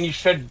the way. And you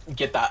should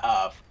get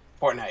that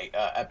Fortnite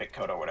epic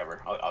code or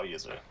whatever. I'll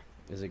use it.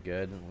 Is it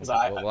good?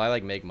 Will I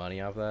like make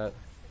money off that?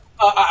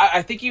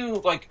 I think you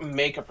like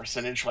make a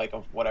percentage like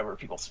of whatever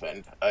people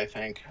spend. I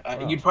think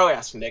you'd probably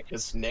ask Nick,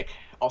 because Nick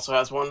also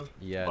has one.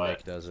 Yeah, but...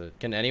 Nick does it.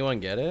 Can anyone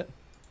get it?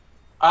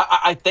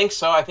 I think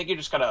so. I think you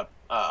just gotta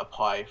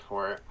apply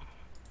for it.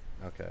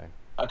 Okay.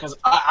 Because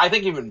I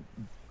think even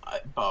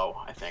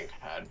Bo, I think,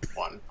 had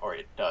one, or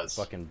it does.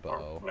 Fucking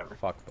Bo. Whatever.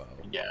 Fuck Bo.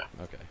 Yeah.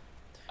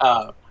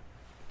 Okay.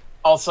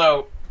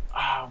 Also,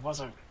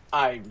 wasn't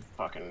I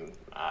fucking?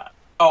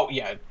 Oh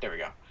yeah, there we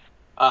go.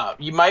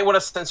 You might want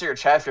to censor your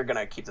chat if you're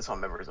gonna keep this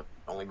on members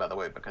only, by the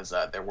way, because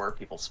there were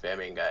people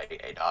spamming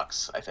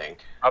ADOX, I think.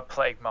 A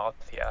Plagued Moth,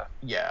 yeah.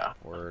 Yeah.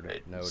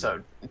 Word.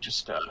 So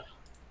just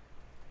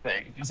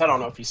thing, because I don't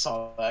know if you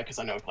saw that, because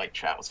I know like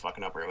chat was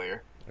fucking up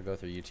earlier. I'll go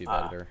through YouTube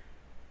editor.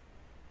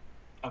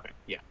 Okay,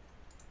 yeah.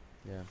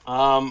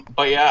 Yeah.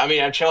 But yeah, I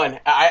mean, I'm chilling.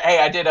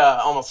 I did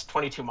almost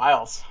 22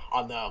 miles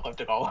on the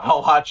elliptical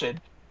while watching.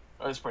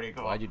 It was pretty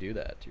cool. Why'd you do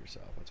that to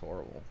yourself? That's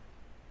horrible.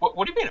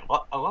 What do you mean?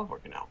 I love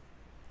working out.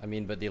 I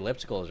mean, but the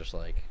elliptical is just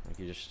like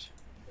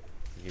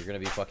you're gonna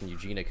be fucking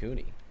Eugenia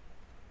Cooney.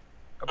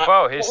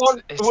 Bro, his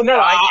thigh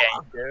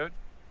gang, dude.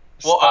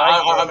 Well,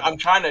 I'm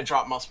trying to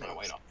drop most of my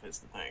weight off. Is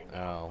the thing.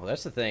 Oh, well,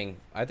 that's the thing.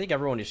 I think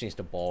everyone just needs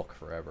to bulk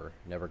forever,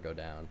 never go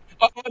down.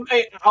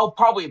 I'll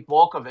probably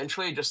bulk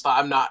eventually. Just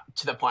I'm not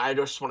to the point. I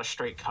just want a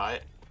straight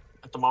cut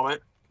at the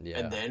moment. Yeah,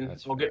 and then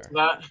we'll fair. get to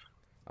that.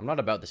 I'm not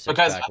about the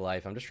six-pack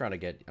life. I'm just trying to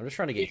get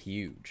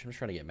huge. I'm just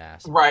trying to get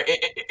massive. Right.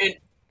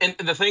 And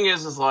the thing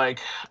is like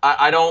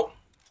I don't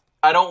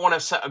want to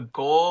set a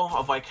goal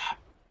of like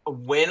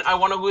when I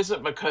want to lose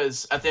it,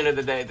 because at the end of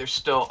the day, there's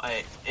still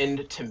an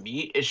end to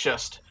meet. It's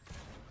just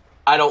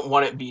I don't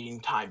want it being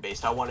time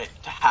based. I want it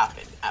to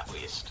happen at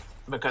least,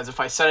 because if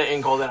I set an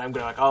end goal, then I'm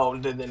gonna like, oh,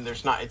 then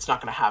it's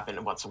not gonna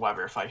happen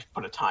whatsoever if I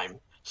put a time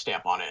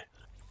stamp on it.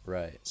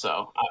 Right.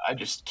 So I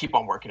just keep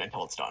on working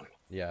until it's done.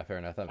 Yeah, fair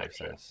enough. That makes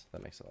sense.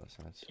 That makes a lot of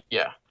sense.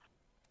 Yeah.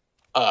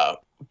 But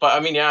I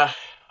mean, yeah.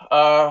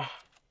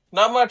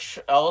 Not much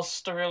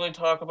else to really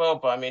talk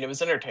about, but I mean, it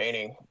was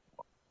entertaining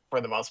for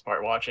the most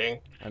part watching.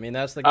 I mean,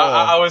 that's the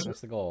goal. That's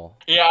the goal.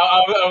 Yeah,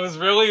 I was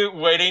really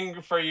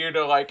waiting for you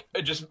to like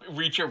just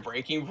reach your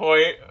breaking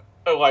point,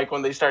 like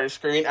when they started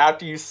screaming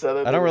after you said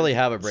it. I don't really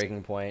have a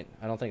breaking point.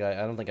 I don't think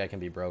I can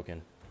be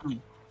broken.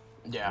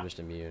 Yeah. I'm just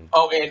immune.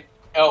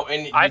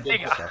 And I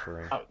think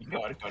suffering. Oh,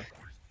 go ahead.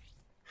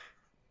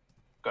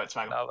 Go ahead,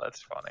 Smack. No,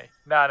 that's funny.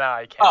 No,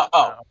 I can't.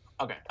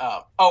 Okay.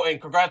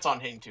 And congrats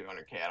on hitting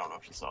 200K. I don't know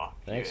if you saw.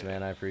 Thanks,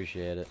 man. I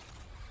appreciate it.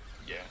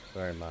 Yeah.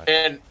 Very much.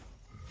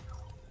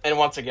 And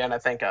once again, I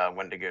think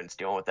Wendigoon's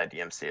dealing with that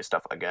DMC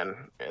stuff again.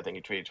 I think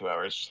he tweeted 2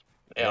 hours.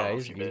 Yeah,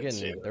 he's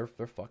getting. They're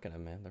fucking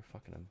him, man. They're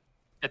fucking him.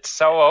 It's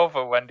so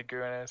over,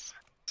 Wendigoon is.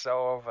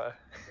 So over.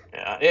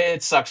 Yeah,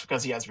 it sucks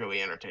because he has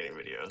really entertaining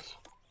videos.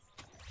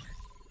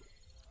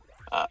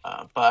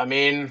 But I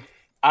mean,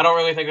 I don't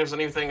really think there's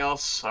anything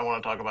else I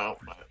want to talk about.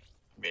 But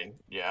I mean,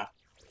 yeah.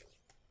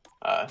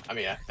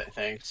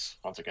 Thanks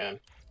once again.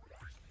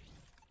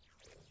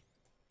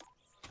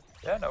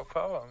 Yeah, no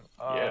problem.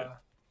 Yeah.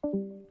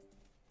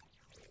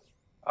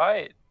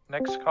 Alright,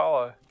 next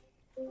caller.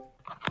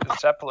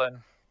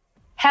 Zeppelin.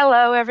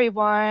 Hello,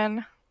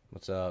 everyone.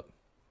 What's up?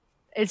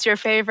 It's your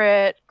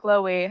favorite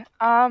Glowy.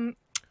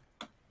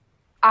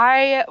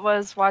 I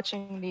was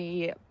watching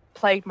the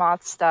Plagued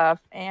Moth stuff,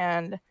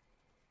 and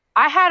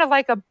I had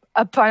like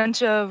a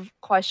bunch of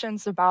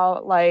questions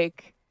about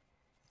like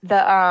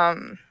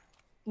the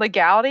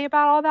legality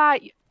about all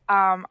that.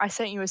 I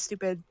sent you a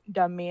stupid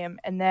dumb meme,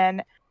 and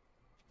then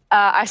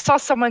I saw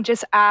someone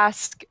just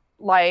ask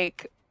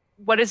like,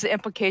 what is the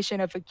implication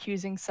of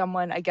accusing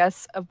someone, I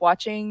guess, of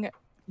watching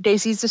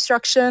Daisy's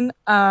Destruction?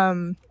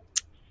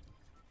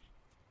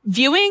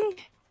 Viewing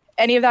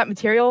any of that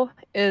material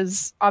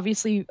is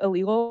obviously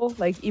illegal,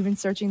 like even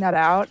searching that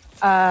out.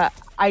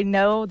 I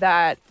know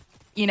that,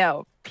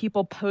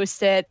 people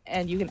post it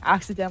and you can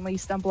accidentally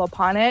stumble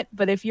upon it,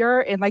 but if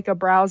you're in like a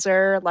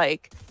browser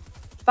like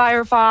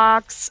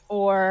Firefox,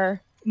 or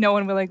no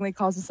one willingly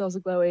calls themselves a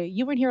Glowy,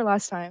 you weren't here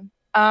last time,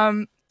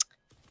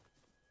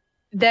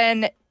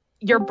 then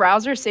your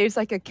browser saves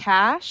like a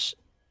cache,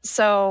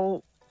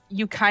 so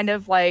you kind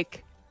of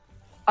like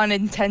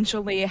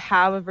unintentionally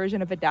have a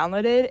version of it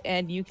downloaded,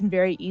 and you can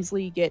very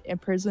easily get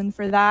imprisoned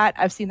for that.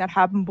 I've seen that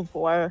happen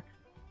before.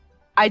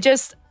 I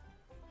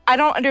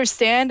don't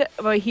understand.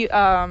 But he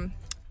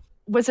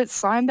was it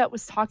Slime that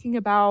was talking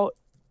about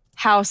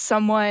how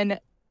someone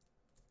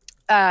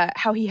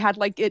how he had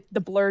like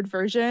the blurred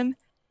version.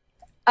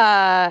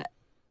 I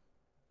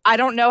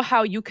don't know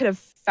how you could have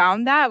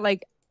found that.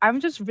 Like, I'm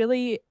just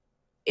really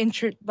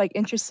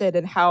interested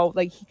in how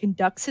like he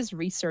conducts his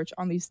research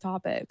on these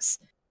topics.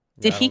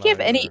 Did he give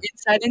any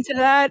insight into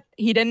that?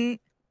 He didn't.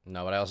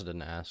 No, but I also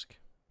didn't ask.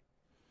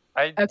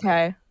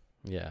 Okay.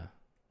 Yeah,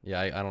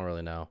 I don't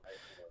really know.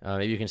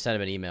 Maybe you can send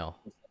him an email.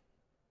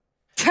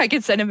 I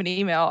could send him an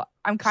email.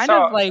 I'm kind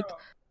of like,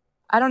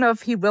 I don't know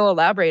if he will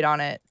elaborate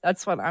on it.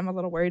 That's what I'm a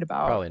little worried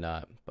about. Probably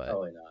not, but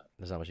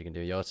there's not much you can do.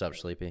 Yo, what's up,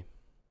 Sleepy?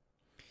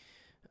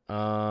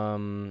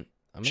 I'm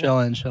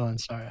chilling.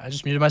 Sorry, I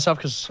just muted myself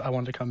because I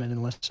wanted to come in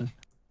and listen.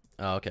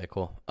 Oh, okay,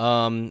 cool.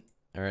 All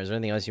right, is there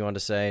anything else you wanted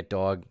to say?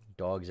 Dog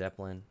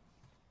Zeppelin?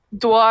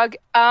 Dog.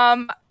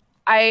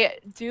 I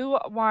do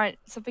want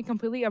something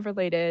completely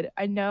unrelated.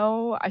 I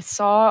know I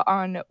saw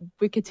on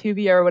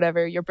Wikitubia or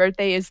whatever, your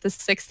birthday is the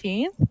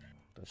 16th.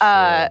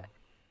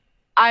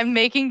 I'm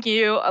making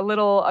you a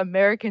little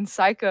American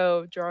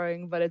Psycho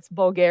drawing, but it's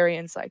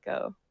Bulgarian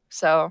Psycho.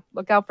 So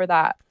look out for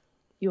that.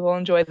 You will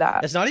enjoy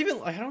that. It's not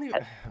even. I don't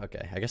even.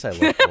 Okay, I guess I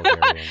love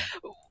Bulgarian.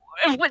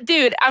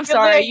 Dude, I'm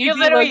sorry. You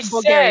literally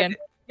said.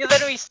 You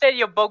literally said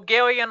you're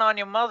Bulgarian on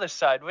your mother's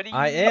side. What do you?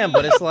 I am,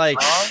 but it's like,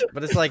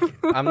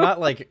 I'm not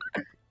like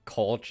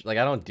culture. Like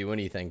I don't do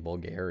anything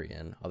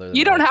Bulgarian other than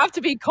You don't like, have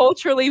to be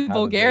culturally have a big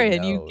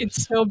Bulgarian. You can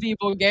nose. still be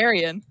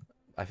Bulgarian.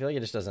 I feel like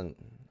it just doesn't.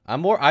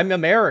 I'm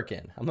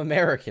American. I'm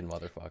American,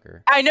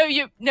 motherfucker. I know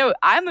you. No,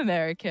 I'm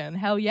American.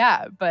 Hell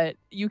yeah, but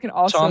you can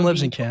also. Tom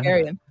lives be in Canada.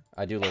 Bulgarian.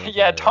 I do live in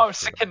Yeah, Canada, Tom's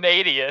sure.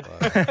 Canadian.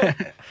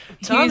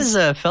 Tom is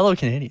a fellow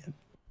Canadian.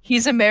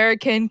 He's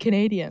American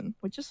Canadian,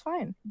 which is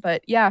fine.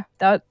 But yeah,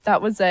 that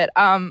was it.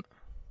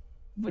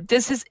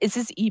 Is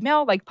his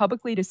email like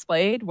publicly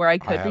displayed where I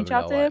could reach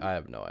out to him? I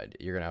have no idea.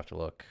 You're gonna have to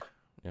look.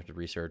 You have to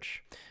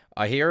research.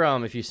 I hear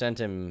if you sent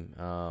him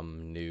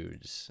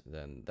nudes,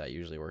 then that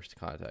usually works to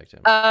contact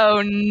him.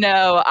 Oh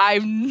no,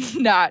 I'm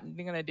not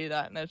gonna do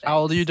that. No, How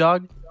old are you,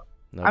 dog?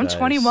 No I'm dice.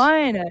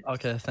 21.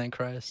 Okay, thank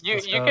Christ. You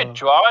Let's you go. could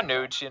draw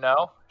nudes, you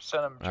know.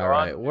 Send them All drawn.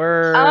 right,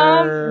 we're.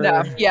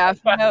 No, yeah,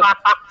 no.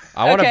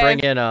 I want to Okay. bring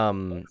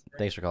in.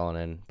 Thanks for calling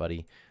in,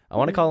 buddy. I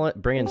want to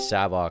bring in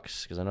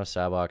Savox because I know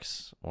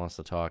Savox wants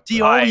to talk. but-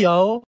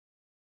 Diolio.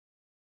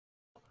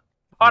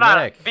 Hold on.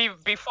 Nick.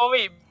 Before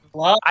we,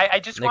 Well, I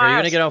just Nick, want are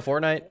you to gonna ask, get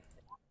on Fortnite?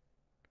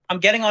 I'm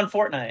getting on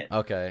Fortnite.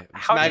 Okay.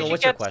 how Smaggle, did you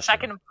what's your get question?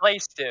 second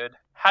place, dude?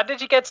 How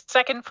did you get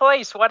second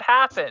place? What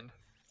happened?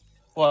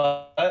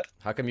 What?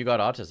 How come you got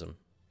autism?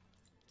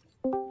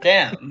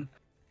 Damn.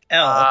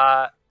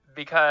 L.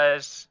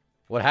 Because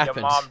What your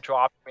happened? mom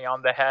dropped me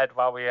on the head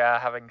while we were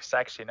having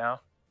sex, you know?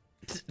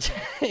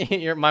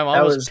 My mom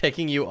That was was-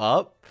 picking you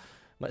up?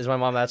 Is my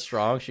mom that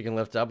strong? She can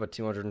lift up a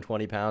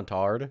 220-pound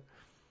tard?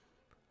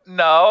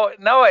 No,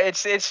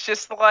 it's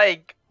just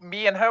like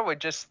me and her were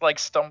just like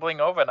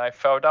stumbling over and I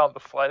fell down the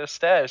flight of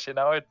stairs, you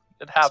know? It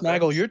happened.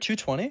 Smaggle, you're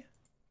 220?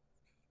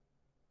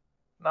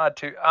 Not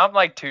too, I'm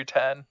like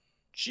 210.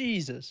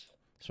 Jesus.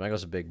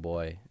 Smaggle's a big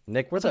boy.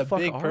 Nick, where That's the a fuck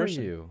big are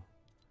person. you?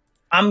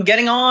 I'm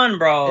getting on,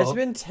 bro. It's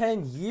been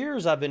 10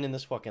 years I've been in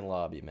this fucking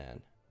lobby,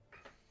 man.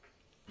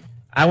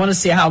 I want to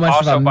see how much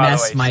Also, of a by the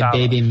mess way, my shout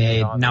baby out to made.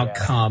 you on Now the,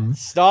 come.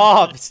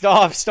 Stop!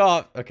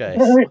 Okay.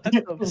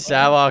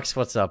 Savox,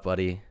 what's up,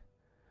 buddy?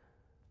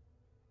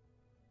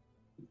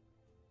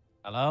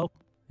 Hello?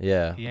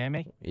 Yeah. Can you hear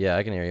me? Yeah,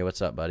 I can hear you.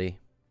 What's up, buddy?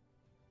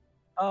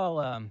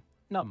 Oh,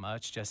 not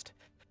much. Just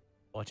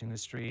watching the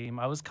stream.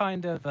 I was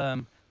kind of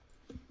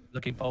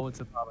looking forward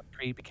to how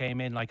Creepy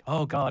came in, like,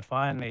 oh god,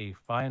 finally,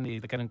 they're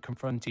gonna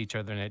confront each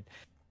other, and it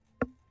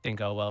didn't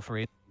go well for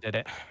either, did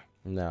it?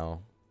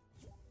 No.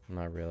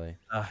 Not really.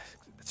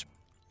 It's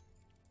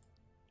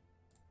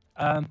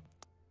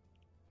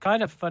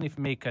kind of funny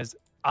for me because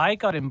I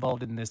got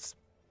involved in this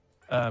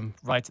right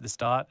at the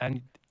start,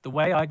 and the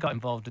way I got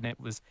involved in it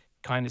was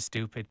kind of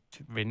stupid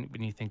when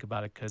you think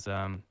about it, because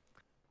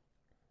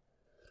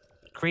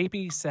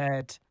Creepy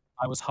said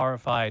I was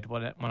horrified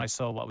when I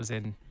saw what was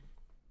in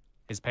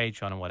his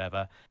Patreon or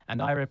whatever,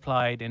 and I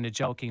replied in a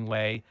joking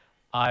way,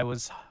 I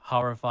was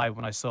horrified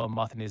when I saw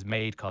Moth in his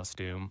maid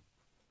costume.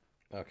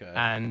 Okay.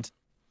 And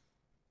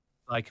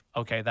like,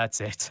 okay, that's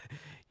it.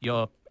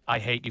 I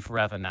hate you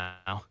forever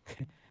now.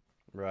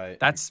 Right.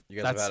 That's You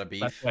guys have had a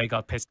beef? That's why I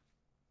got pissed.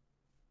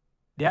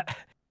 Yeah.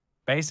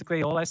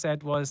 Basically, all I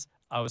said was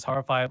I was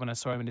horrified when I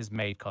saw him in his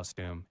maid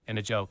costume in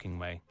a joking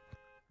way.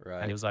 Right.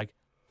 And he was like,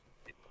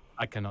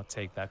 I cannot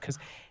take that. Because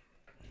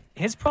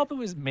his problem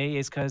with me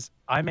is because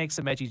I make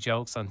some edgy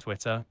jokes on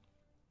Twitter.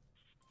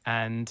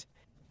 And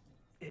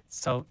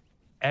so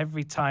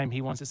every time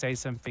he wants to say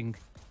something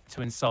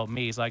to insult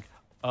me, he's like,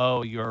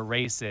 oh, you're a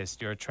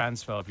racist, you're a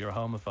transphobe, you're a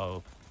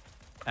homophobe.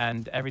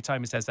 And every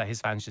time he says that,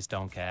 his fans just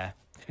don't care.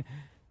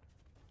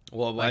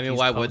 Well, Like, I mean, he's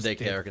why would they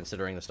posted- care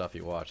considering the stuff he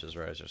watches,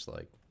 right? It's just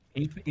like,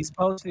 He's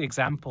posted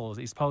examples.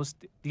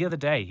 The other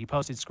day, he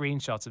posted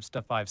screenshots of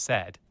stuff I've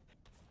said.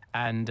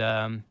 And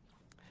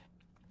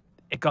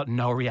it got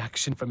no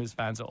reaction from his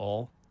fans at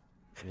all.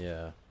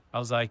 yeah. I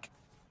was like,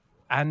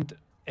 and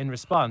in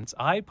response,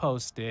 I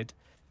posted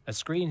a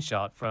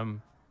screenshot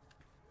from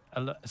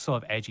a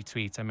sort of edgy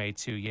tweet I made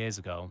 2 years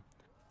ago,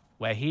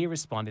 where he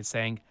responded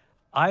saying,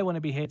 I want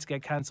to be here to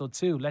get cancelled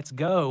too. Let's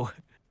go.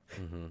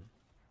 Mm-hmm.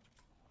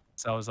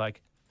 So I was like,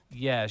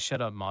 yeah,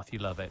 shut up, Moth. You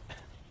love it.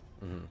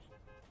 Mm-hmm.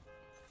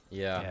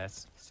 Yeah.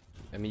 Yes.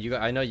 I mean,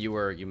 I know you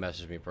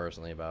messaged me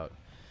personally about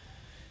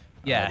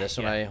Yeah. this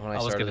yeah. when I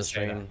was started gonna the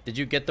say that. stream. Did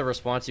you get the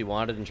response you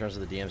wanted in terms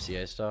of the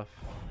DMCA stuff?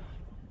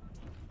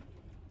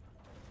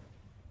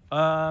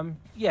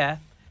 Yeah.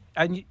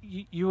 And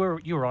you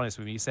were honest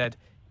with me. You said,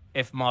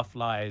 if Moth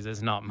lies,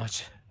 there's not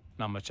much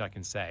I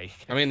can say.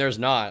 I mean, there's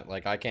not.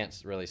 Like, I can't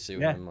really sue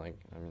Yeah. him. Like,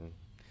 I mean,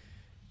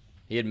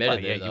 he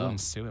admitted Yeah, it, you though. wouldn't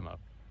sue him up.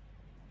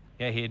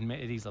 Yeah, he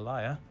admitted he's a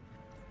liar.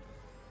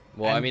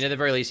 Well, I And- mean, at the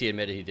very least, he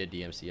admitted he did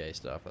DMCA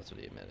stuff. That's what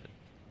he admitted.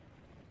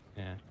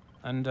 Yeah,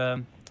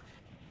 and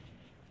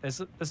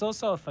there's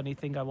also a funny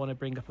thing I want to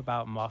bring up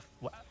about Moth.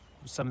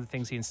 Some of the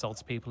things he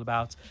insults people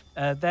about.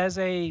 There's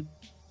a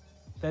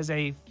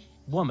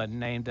woman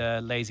named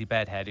Lazy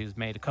Bedhead who's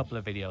made a couple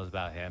of videos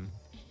about him.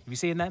 Have you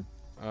seen them?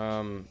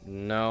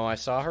 No, I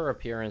saw her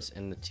appearance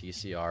in the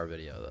TCR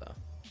video, though.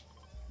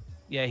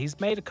 Yeah, he's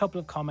made a couple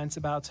of comments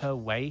about her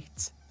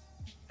weight,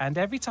 and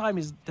every time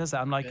he does that,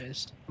 I'm like,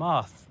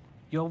 Moth,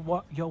 your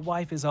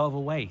wife is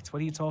overweight.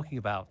 What are you talking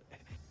about?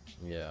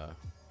 Yeah.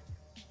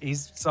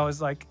 It's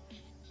like,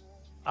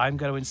 I'm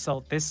going to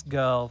insult this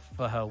girl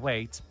for her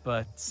weight,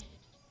 but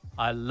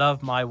I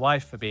love my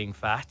wife for being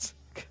fat.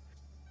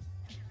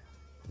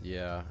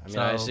 Yeah, I mean,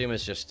 I assume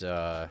it's just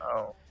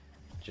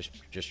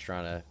just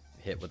trying to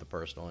hit with the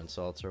personal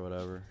insults or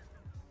whatever,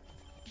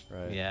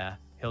 right? Yeah,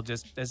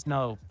 there's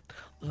no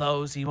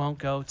lows he won't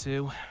go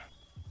to.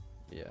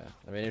 Yeah,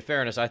 I mean, in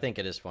fairness, I think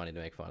it is funny to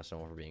make fun of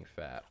someone for being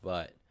fat,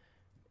 but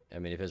I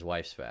mean, if his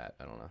wife's fat,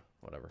 I don't know,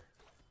 whatever.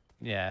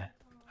 Yeah,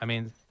 I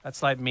mean,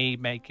 that's like me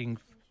making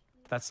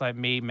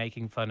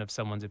fun of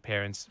someone's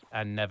appearance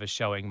and never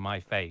showing my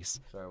face.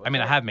 Sorry, I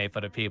mean, I have made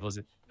fun of people's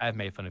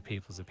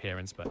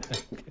appearance,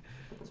 but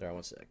sorry,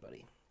 one sec,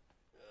 buddy.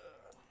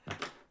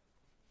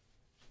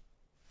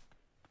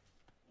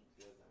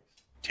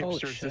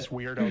 Tipster's this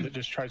weirdo that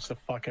just tries to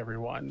fuck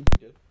everyone.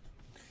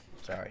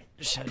 Sorry,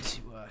 just had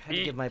to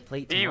give my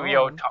plate to Be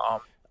real,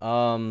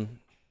 Tom.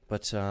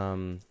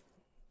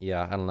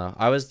 Yeah, I don't know.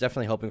 I was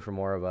definitely hoping for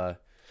more of a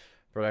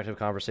productive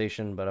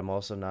conversation, but I'm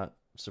also not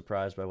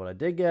surprised by what I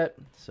did get,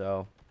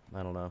 so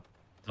I don't know.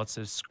 Lots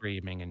of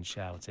screaming and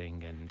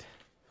shouting and...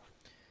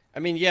 I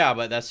mean, yeah,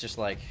 but that's just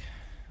like...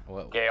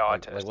 Gay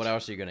artists. Like, what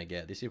else are you going to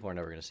get? These people are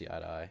never going to see eye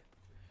to eye.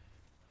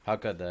 How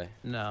could they?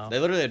 No. They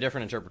literally have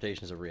different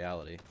interpretations of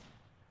reality.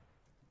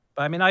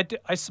 But I mean,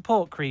 I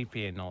support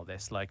Creepy in all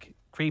this. Like,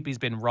 Creepy's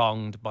been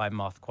wronged by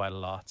Moth quite a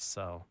lot,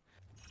 so...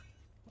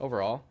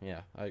 Overall,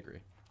 yeah, I agree.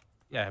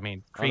 Yeah, I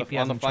mean, Creepy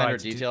on the finer tried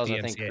to details, I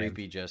DMCA think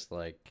Creepy just,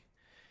 like...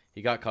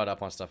 He got caught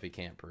up on stuff he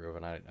can't prove,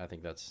 and I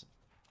think that's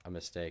a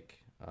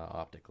mistake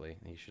optically.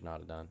 He should not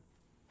have done.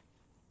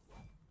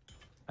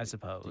 I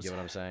suppose. You get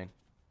what I'm saying?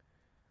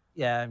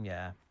 Yeah,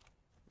 yeah.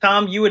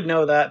 Tom, you would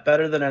know that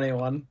better than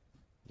anyone.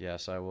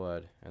 Yes, I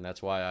would, and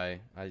that's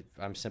why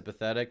I'm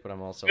sympathetic, but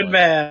I'm also good like,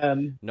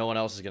 man. No one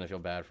else is gonna feel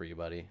bad for you,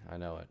 buddy. I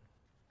know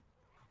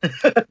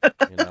it.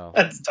 You know.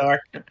 That's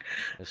dark.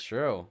 It's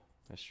true.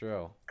 It's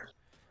true.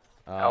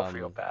 I'll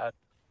feel bad.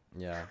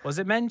 Yeah. Was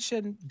it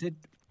mentioned?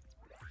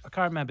 I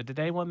can't remember. Did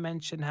anyone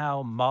mention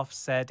how Moth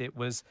said it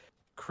was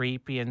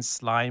Creepy and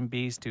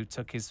Slimebeast who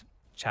took his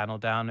channel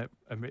down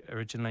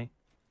originally?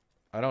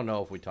 I don't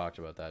know if we talked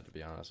about that, to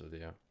be honest with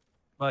you.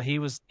 Well, he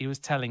was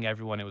telling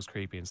everyone it was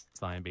Creepy and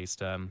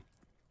Slimebeast.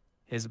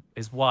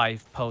 His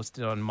wife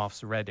posted on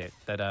Moth's Reddit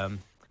that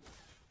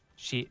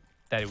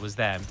that it was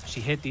them. She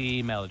hid the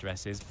email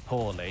addresses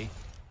poorly,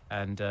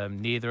 and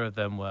neither of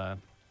them were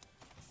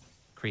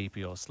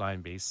Creepy or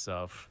Slimebeast.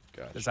 So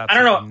I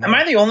don't know. Am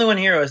I the only one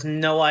here who has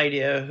no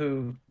idea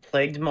who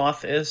Plagued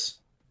Moth is?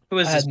 Who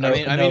is this?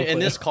 I mean, in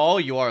this call,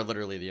 you are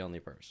literally the only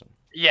person.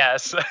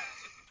 Yes.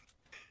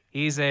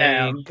 He's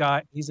a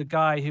guy. He's a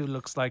guy who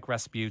looks like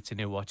Rasputin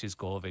who watches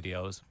gore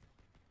videos.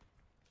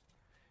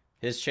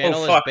 His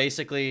channel is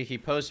basically he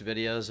posts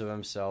videos of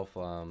himself.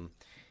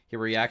 He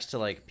reacts to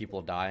like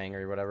people dying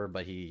or whatever,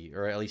 but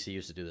or at least he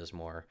used to do this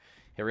more.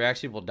 He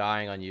reacts to people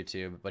dying on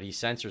YouTube, but he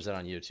censors it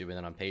on YouTube, and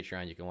then on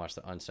Patreon you can watch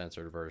the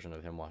uncensored version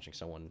of him watching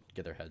someone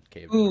get their head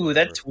caved in. Ooh,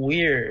 that's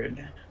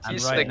weird.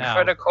 He's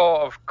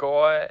critical of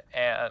gore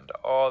and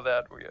all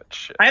that weird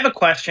shit. I have a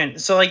question.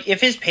 So, like, if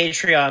his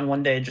Patreon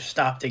one day just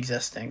stopped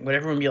existing, would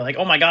everyone be like,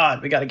 "Oh my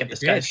god, we got to get this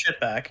guy's shit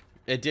back"?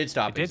 It did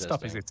stop.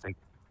 Stop existing.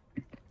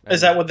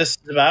 Is that what this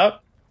is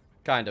about?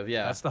 Kind of,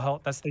 yeah. That's the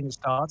thing that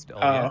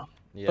started.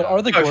 Yeah. But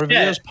are the gore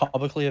videos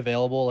publicly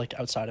available, like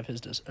outside of his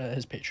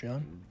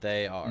Patreon?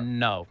 They are.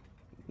 No.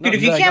 Dude,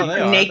 if you can't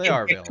put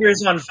naked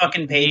pictures on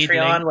fucking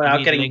Patreon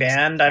without getting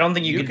banned, I don't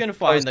think you can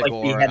find the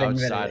gore beheading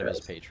outside videos. of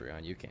his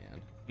Patreon. You can.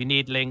 You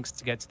need links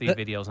to get to these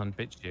videos on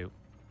BitChute.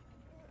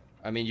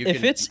 I mean, you If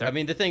can. it's- I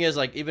mean, the thing is,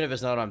 like, even if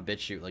it's not on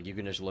BitChute, like, you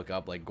can just look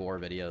up like gore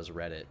videos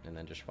Reddit and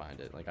then just find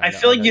it. Like, I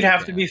feel like you'd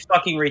have to be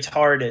fucking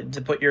retarded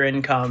to put your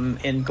income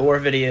in gore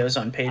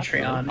videos on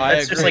Patreon.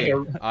 That's just like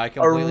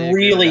a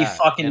really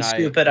fucking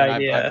stupid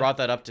idea. I brought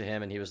that up to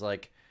him, and he was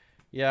like,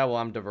 "Yeah, well,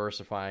 I'm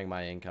diversifying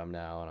my income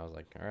now," and I was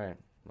like, "All right,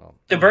 well."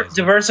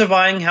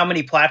 Diversifying how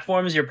many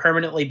platforms you're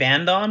permanently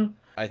banned on?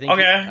 I think.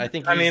 Okay. I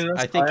think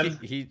fine.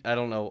 he. I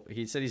don't know.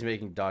 He said he's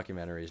making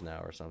documentaries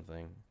now or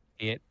something.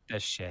 It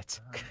is shit.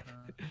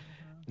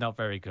 Not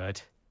very good.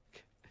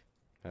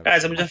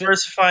 Guys, I'm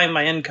diversifying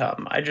my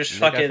income. I just Nick,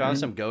 fucking. I found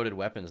some goated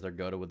weapons. They're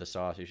goated with the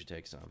sauce. You should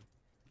take some.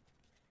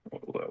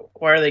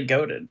 Why are they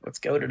goated? What's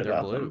goated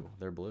about blue. them?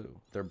 They're blue.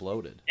 They're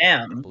bloated.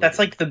 Damn, that's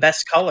like the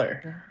best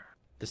color.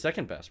 The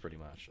second best, pretty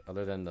much,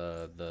 other than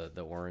the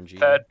orangey.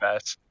 Third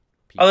best.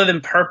 Other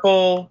than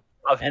purple.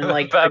 And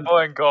like purple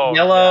and gold,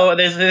 yellow,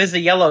 there's the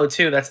yellow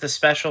too. That's the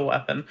special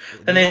weapon.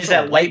 Then there's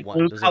that light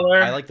blue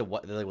color. I like the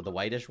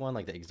whitish one,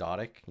 like the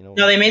exotic. You know.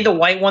 No, they made the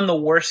white one the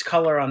worst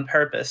color on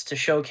purpose to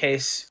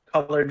showcase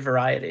colored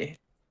variety.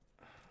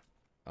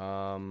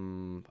 I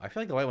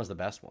feel like the white one's the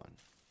best one,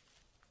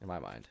 in my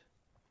mind.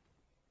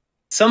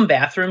 Some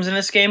bathrooms in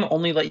this game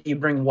only let you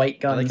bring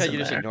white guns. I like how you in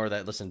just there. ignore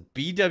that. Listen,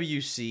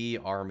 BWC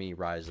Army,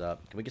 rise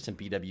up. Can we get some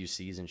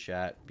BWCs in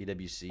chat?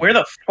 BWC. Where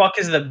the fuck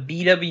is the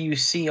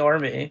BWC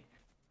Army?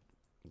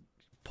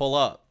 Pull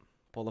up.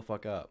 Pull the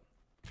fuck up.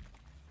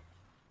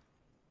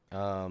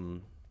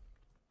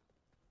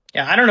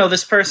 Yeah, I don't know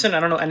this person. I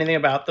don't know anything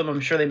about them. I'm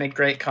sure they make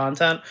great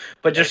content,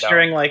 but just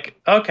hearing like,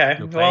 okay,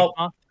 well,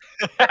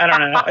 I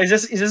don't know. Is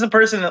this a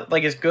person that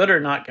like is good or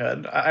not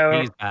good? I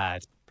don't. He's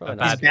bad.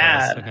 He's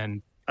bad.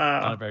 And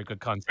not a very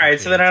good content. All right,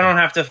 so then I don't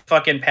have to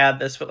fucking pad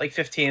this, but like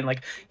 15,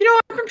 like, you know,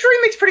 I'm sure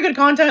he makes pretty good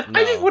content.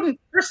 I just wouldn't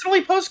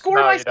personally post gore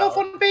myself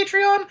on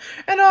Patreon.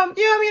 And yeah,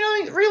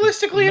 I mean,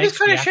 realistically, it is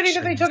kind of shitty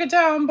that they took it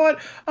down, but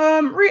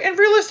and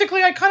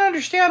realistically, I kind of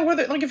understand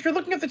whether, like, if you're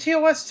looking at the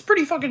TOS, it's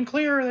pretty fucking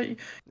clear that you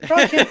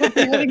probably can't put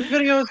the heading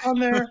videos on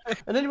there.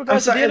 And then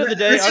guys, at the end of the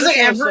day, I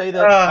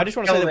just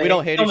want to say that we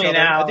don't hate each other.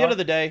 At the end of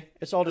the day,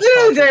 it's all just. At the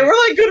end of the day,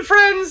 we're like good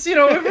friends. You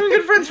know, we've been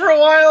good friends for a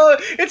while.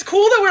 It's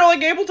cool that we're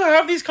like able to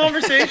have these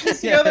conversations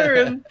together.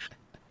 And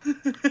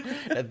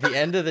at the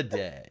end of the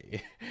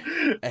day,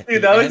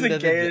 dude, that was the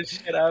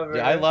gayest shit ever.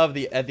 Yeah, I love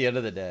the at the end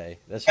of the day.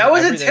 That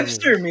was a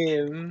tipster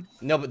meme.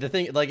 No, but the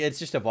thing, like, it's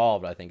just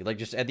evolved. I think, like,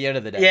 just at the end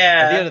of the day.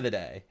 Yeah. At the end of the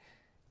day.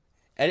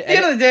 At the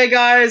end of the day,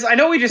 guys, I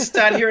know we just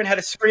sat here and had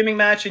a screaming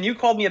match, and you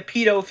called me a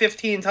pedo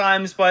 15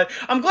 times, but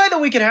I'm glad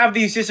that we could have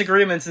these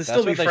disagreements and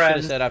still be friends. That's what they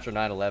should have said after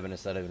 9/11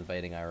 instead of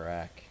invading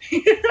Iraq.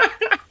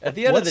 At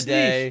the end of the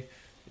day,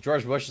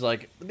 George Bush is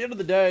like, at the end of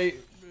the day,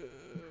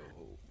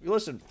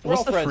 listen,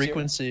 what's the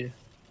frequency?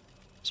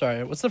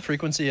 Sorry, what's the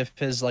frequency of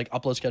his like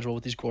upload schedule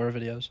with these gore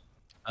videos?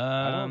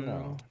 I don't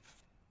know.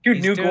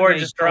 Dude, new gore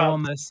just dropped.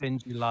 Almost in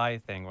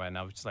July thing right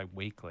now, which is like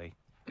weekly.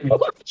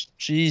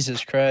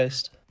 Jesus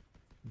Christ!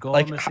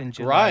 Gormus in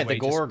July. Grind, the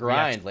gore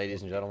grind,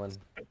 ladies and gentlemen.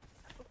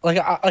 Like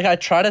I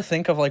try to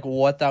think of like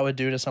what that would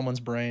do to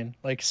someone's brain,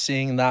 like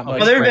seeing that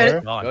much.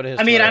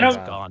 I mean, I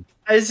don't.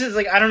 This is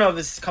like I don't know if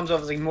this comes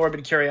off as like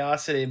morbid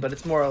curiosity, but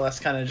it's more or less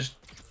kind of just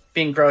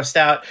being grossed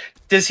out.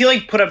 Does he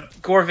like put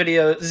up gore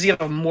videos? Does he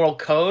have a moral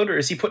code, or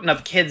is he putting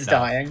up kids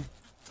dying?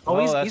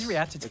 Oh, he's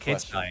reacted to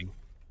kids dying.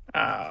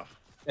 Oh,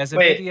 there's a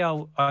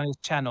video on his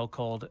channel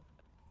called.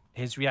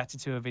 He's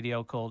reacted to a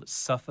video called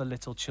 "Suffer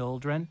Little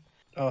Children,"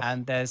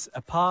 and there's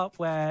a part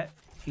where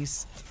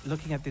he's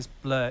looking at this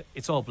blur.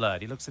 It's all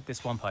blurred. He looks at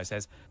this one part.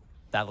 Says,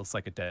 "That looks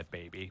like a dead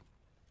baby,"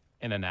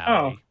 in an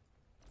alley.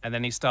 And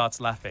then he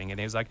starts laughing, and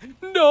he's like,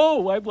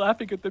 "No, I'm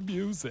laughing at the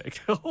music.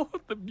 Oh,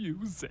 the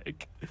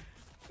music,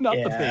 not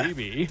the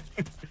baby."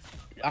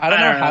 I don't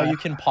know how you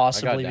can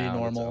possibly be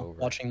normal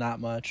watching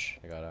that much.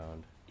 I got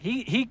owned.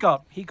 He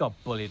got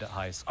bullied at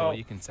high school.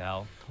 You can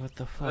tell. What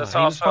the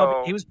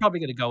fuck? He was probably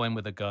going to go in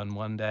with a gun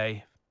one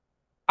day.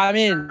 I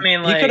mean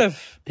like,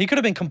 he could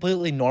have been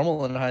completely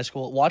normal in high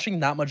school.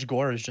 Watching that much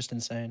gore is just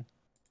insane.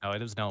 No,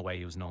 there's no way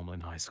he was normal in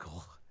high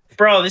school.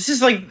 Bro, this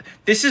is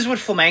what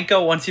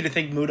flamenco wants you to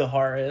think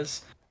Mudahar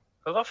is.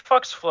 Who the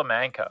fuck's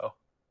flamenco?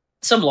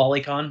 Some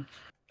lolicon.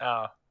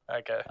 Oh,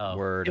 okay.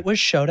 Word. It was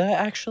Shota,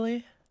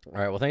 actually. All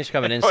right. Well, thanks for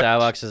coming in,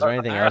 Savox. Is there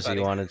anything else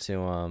you wanted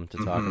to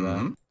talk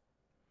about?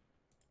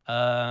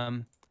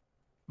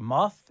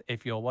 Moth,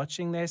 if you're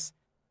watching this,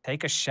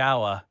 take a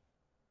shower.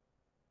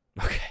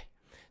 Okay.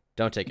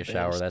 Don't take a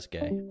shower. That's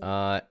gay.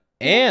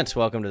 Ant,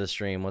 welcome to the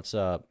stream. What's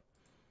up?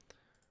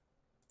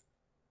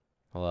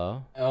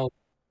 Hello?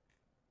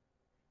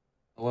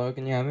 Hello,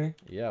 can you hear me?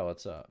 Yeah,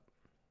 what's up?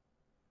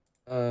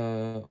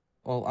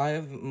 Well, I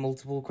have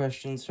multiple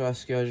questions to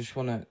ask you. I just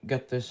want to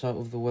get this out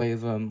of the way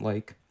of,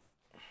 like,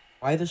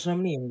 why are there so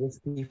many English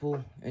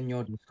people in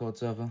your Discord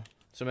server?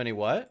 So many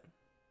what?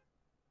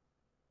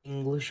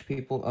 English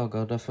people? Oh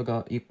god, I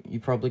forgot. You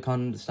probably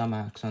can't understand my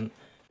accent.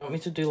 You want me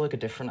to do, like, a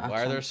different accent?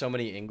 Why are there so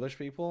many English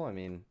people? I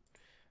mean,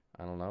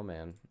 I don't know,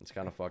 man. It's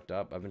kind of fucked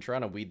up. I've been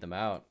trying to weed them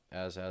out,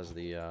 as has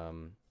the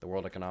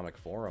World Economic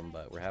Forum,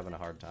 but we're having a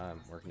hard time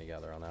working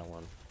together on that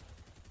one.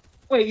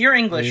 Wait, you're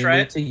English, right?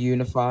 You need to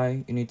unify.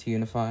 You need to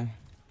unify.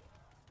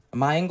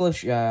 Am I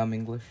English? Yeah, I'm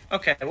English.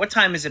 Okay, what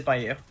time is it by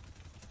you?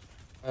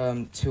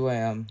 2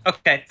 a.m.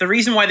 Okay, the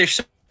reason why there's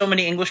so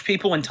many English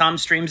people when Tom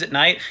streams at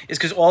night is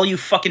because all you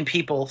fucking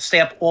people stay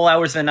up all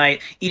hours of the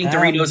night eating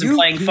Doritos and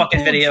playing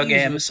fucking video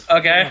games.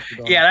 Okay,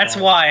 yeah, that's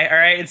why. All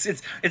right,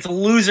 it's a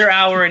loser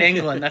hour in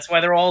England. That's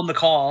why they're all in the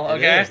call.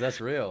 Okay, it is,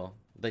 that's real.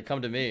 They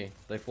come to me.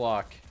 They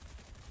flock.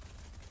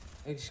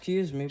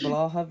 Excuse me, but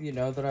I'll have you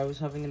know that I was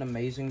having an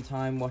amazing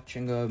time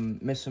watching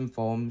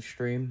Misinformed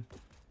stream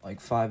like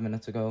 5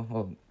 minutes ago.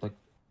 Or like,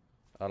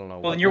 I don't know.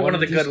 Well, you're one of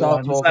the good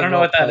ones. I don't know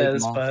what that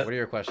is, but what are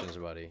your questions,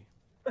 buddy?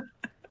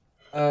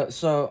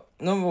 So,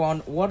 number one,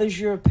 what is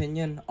your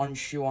opinion on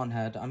Shoe on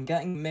Head? I'm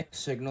getting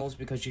mixed signals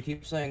because you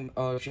keep saying,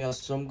 oh, she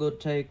has some good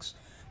takes,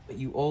 but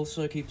you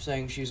also keep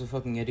saying she's a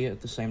fucking idiot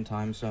at the same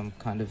time, so I'm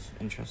kind of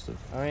interested.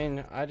 I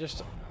mean,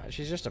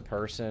 she's just a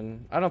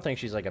person. I don't think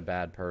she's, like, a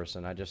bad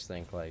person. I just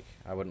think, like,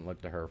 I wouldn't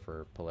look to her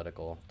for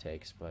political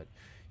takes, but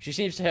she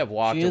seems to have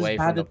walked away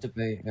from the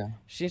debate, yeah.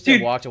 She seems to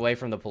have walked away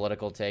from the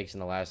political takes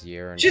in the last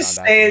year. And just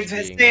say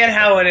it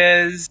how it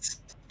is.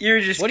 You're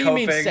just What do you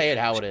mean say it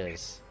how it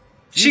is?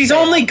 She's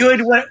only good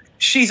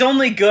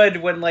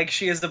when like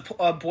she has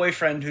a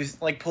boyfriend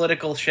who's like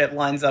political shit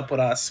lines up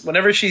with us.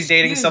 Whenever she's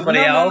dating somebody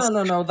else,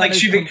 no. Like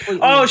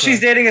she's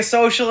dating a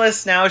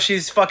socialist. Now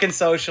she's fucking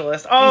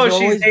socialist. Oh,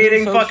 she's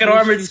dating fucking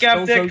armored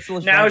skeptic.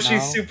 Now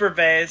she's super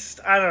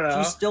based. I don't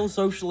know. She's still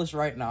socialist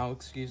right now.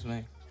 Excuse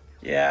me.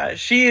 Yeah,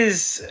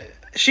 she's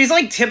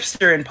like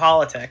tipster in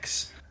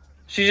politics.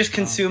 She just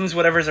consumes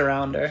whatever's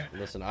around her.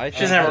 Listen, she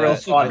doesn't have a real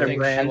thought in her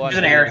brain. She's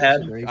an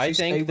airhead. I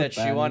think that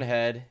Shuon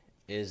Head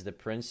is the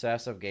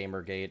princess of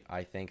Gamergate.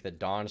 I think that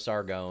Don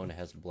Sargon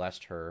has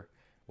blessed her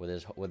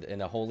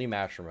in a holy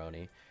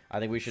matrimony. I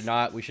think we should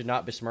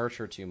not besmirch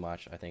her too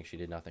much. I think she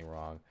did nothing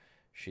wrong.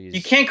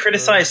 You can't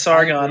criticize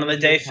Sargon on the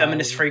day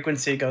feminist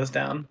frequency goes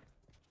down.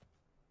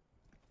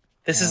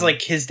 This is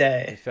like his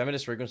day. Did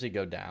feminist frequency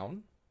go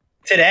down?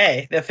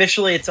 Today.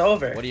 Officially, it's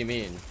over. What do you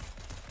mean?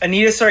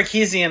 Anita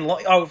Sarkeesian.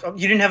 Oh,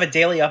 you didn't have a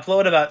daily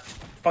upload about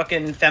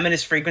fucking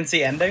feminist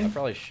frequency ending? I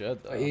probably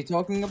should, though. Are you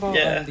talking about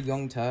the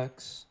Young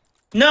Turks?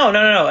 No.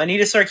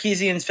 Anita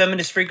Sarkeesian's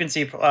feminist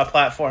frequency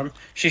platform.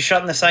 She's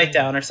shutting the site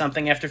down or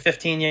something after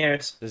 15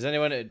 years. Does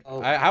anyone...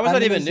 how is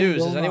that even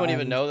news? Does anyone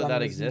even know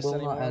that exists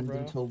anymore,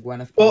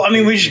 bro? Well, I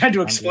mean, we just had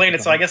to explain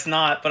it, so I guess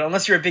not. But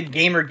unless you're a big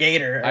gamer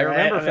gator... I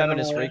remember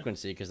feminist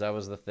frequency, because that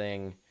was the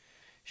thing...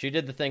 She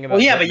did the thing about...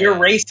 Well, yeah, but you're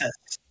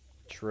racist.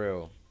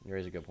 True. You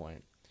raise a good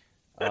point.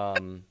 All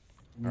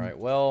right,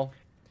 well...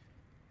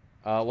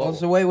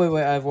 so wait,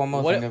 I have one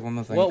more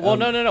thing. Well,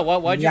 no.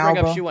 Why'd you bring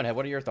up Shuon Head?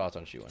 What are your thoughts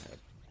on Shuon Head?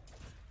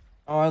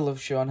 Oh, I love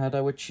Shuon Head.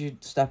 I wish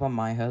you'd step on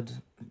my head.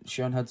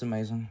 Shuon Head's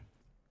amazing.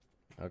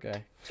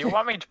 Okay. Do you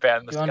want me to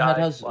ban this guy? Shuon Head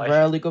has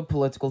rarely good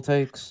political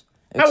takes.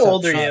 How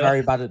old are you? She's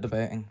very bad at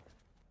debating.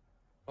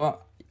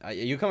 What?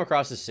 You come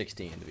across as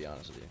 16, to be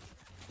honest with you.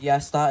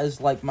 Yes, that is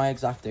like my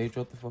exact age.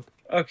 What the fuck?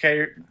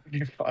 Okay,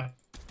 you're fine.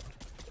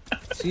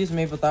 Excuse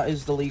me, but that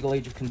is the legal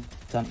age of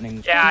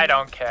consenting. Yeah, I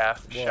don't care.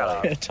 Shut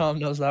up. Tom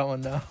knows that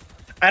one now.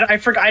 I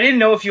forgot. I didn't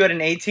know if you had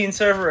an 18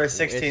 server or a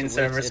 16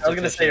 server, so I was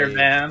gonna say you're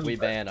banned. We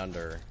ban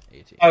under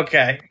 18.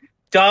 Okay.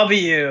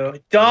 W.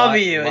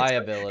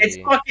 Liability. It's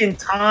fucking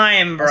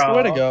time, bro. That's the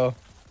way to go.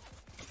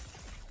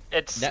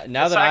 It's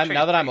now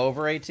that I'm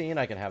over 18,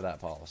 I can have that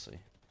policy.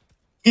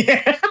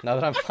 Yeah. Now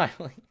that I'm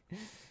finally.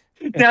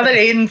 Now that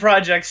Aiden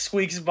Project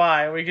squeaks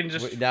by, we can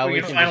just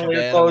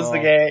finally close the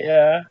gate.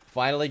 Yeah.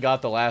 Finally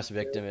got the last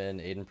victim in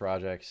Aiden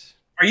Projects.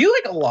 Are you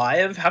like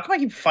alive? How come I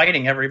keep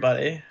fighting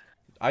everybody?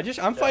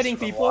 I'm fighting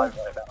people.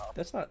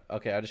 That's not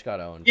okay. I just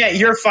got owned. Yeah,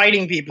 you're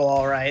fighting people,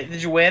 all right.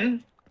 Did you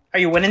win? Are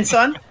you winning,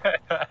 son?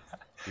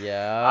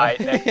 Yeah.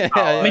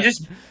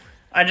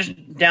 I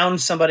just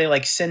downed somebody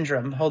like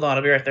Syndrome. Hold on,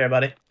 I'll be right there,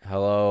 buddy.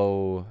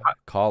 Hello,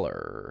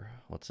 caller.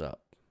 What's up?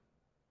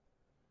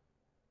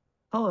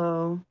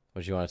 Hello.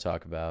 What do you want to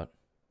talk about?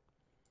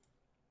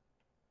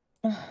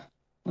 Let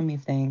me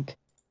think.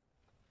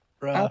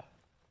 Bruh.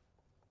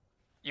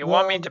 You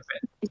want me to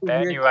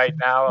ban you right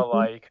now, or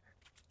like?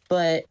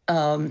 But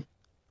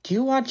do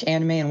you watch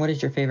anime, and what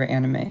is your favorite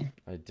anime?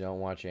 I don't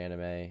watch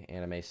anime.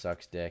 Anime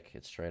sucks dick.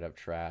 It's straight up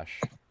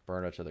trash.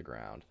 Burn it to the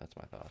ground. That's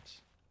my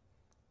thoughts.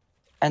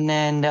 And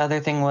then the other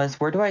thing was,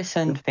 where do I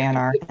send fan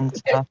art and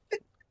stuff?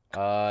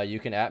 You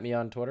can @ me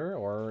on Twitter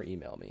or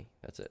email me.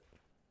 That's it.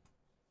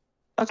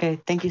 Okay,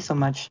 thank you so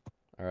much.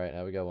 All right,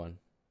 have a good one.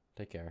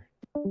 Take care.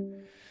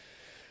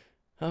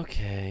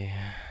 Okay.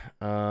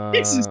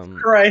 Jesus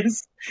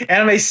Christ.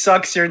 Anime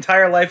sucks. Your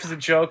entire life is a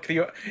joke.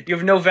 You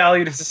have no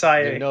value to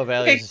society. You have no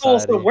value to cool.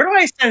 society. So where do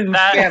I send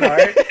fan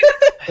art?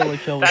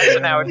 That's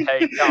an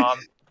outtake, Tom.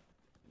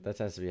 That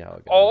tends to be how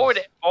it goes.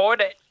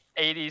 Old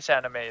 80s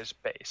anime is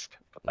based,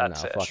 but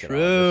that's it. Fuck it all.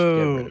 Just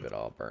get rid of it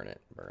all. Burn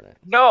it.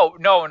 No.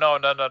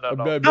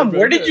 Tom,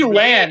 where did you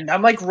land?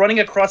 I'm like running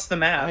across the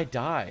map. I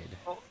died.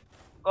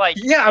 Like,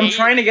 yeah, I'm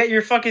trying to get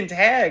your fucking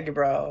tag,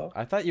 bro.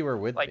 I thought you were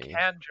with me.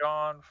 Hand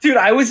John. Dude,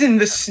 I was in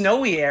the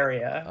snowy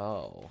area.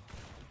 Oh.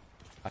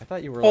 I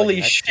thought you were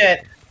Holy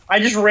shit. I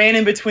just ran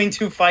in between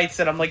two fights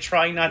and I'm like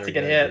trying not to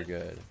get hit. You're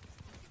good.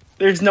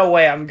 There's no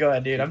way I'm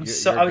good, dude. I'm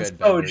so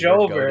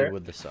Jover.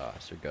 With the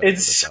sauce.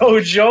 It's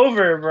so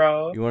Jover,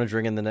 bro. You want to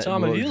drink in the net?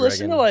 Tom, have you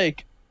listened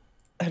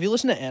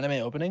to anime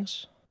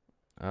openings?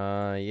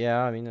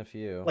 Yeah, I mean a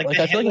few. Like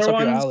I feel like it's up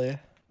your alley.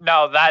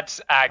 No,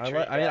 that's actually.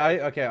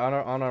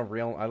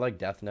 I like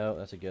Death Note.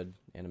 That's a good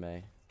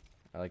anime.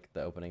 I like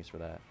the openings for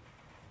that.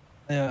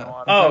 Yeah.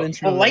 Oh,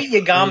 well, Light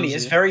Yagami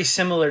is very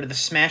similar to the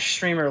Smash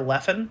streamer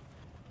Leffen.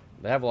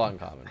 They have a lot in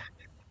common.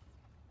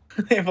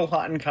 They have a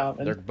lot in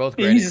common. They're both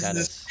great at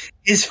tennis.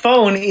 His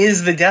phone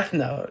is the Death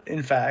Note,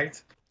 in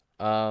fact.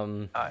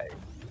 All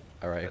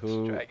right,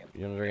 who you want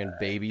to bring in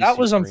Baby? That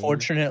was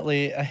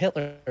unfortunately a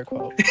Hitler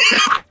quote.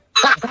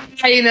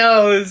 He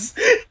knows.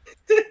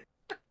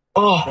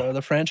 Oh, bro,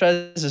 the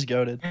franchise is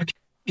goated.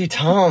 Hey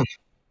Tom,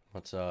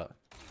 what's up?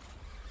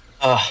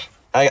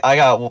 I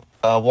got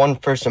one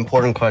first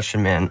important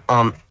question, man.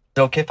 Is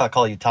it okay if I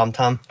call you Tom?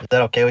 Is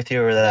that okay with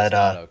you, or That's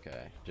not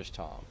okay? Just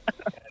Tom.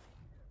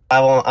 I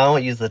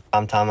won't use the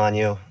Tom on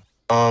you.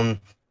 I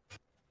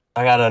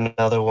got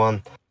another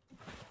one.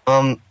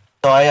 So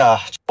I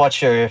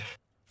watched your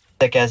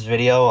thick ass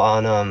video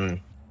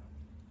on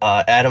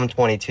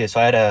Adam22. So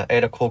I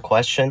had a cool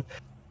question.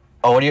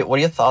 What are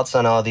your thoughts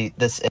on all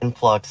this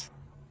influx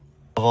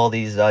of all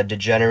these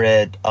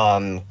degenerate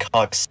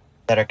cucks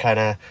that are kind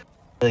of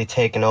really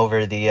taking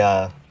over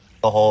the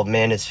whole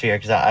manosphere?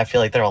 Because I feel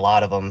like there are a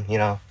lot of them, you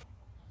know.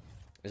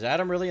 Is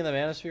Adam really in the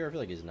Manosphere? I feel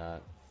like he's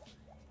not.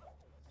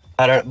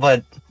 I don't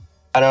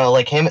know,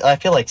 like him. I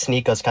feel like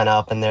Sneeko's kind of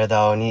up in there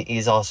though, and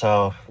he's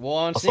also. Well,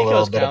 on also a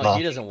little Sneeko's bit of count, a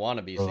he doesn't want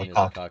to be little seen as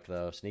a cuck. cuck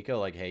though. Sneeko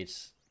like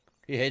hates.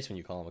 He hates when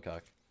you call him a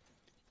cuck.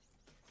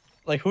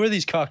 Like, who are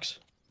these cucks?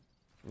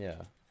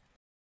 Yeah.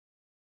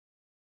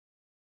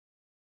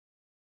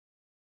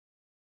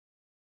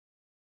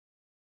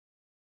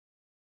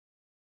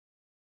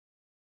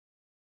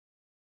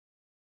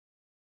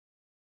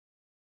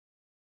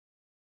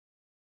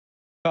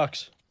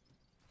 Cucks.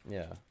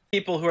 Yeah.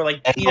 People who are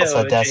like And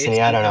also pedo Destiny,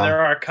 adjacent, I don't and know.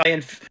 there are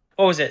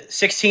what was it?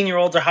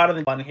 16-year-olds are hotter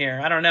than one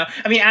here. I don't know.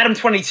 I mean, Adam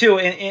 22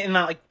 in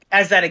like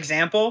as that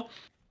example,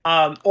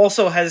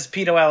 also has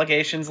pedo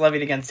allegations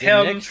levied against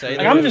him. Nick say Like,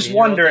 the I'm just 15-year-old thing?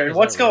 wondering Is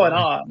what's that real? going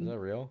on. Is that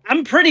real?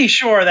 I'm pretty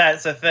sure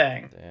that's a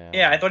thing. Damn.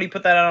 Yeah, I thought he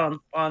put that out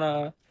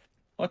on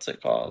what's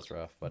it called? That's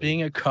rough, buddy.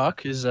 Being a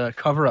cuck is a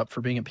cover up for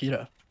being a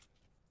pedo.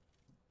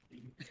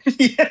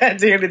 Yeah,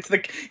 dude, it's the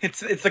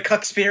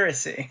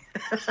cuckspiracy.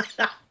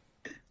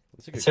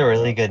 It's a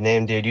really good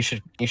name, dude. You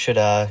should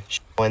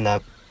join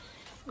that.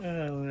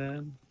 Oh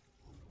man,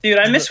 dude,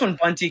 I miss when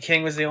Bunty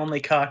King was the only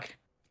cuck.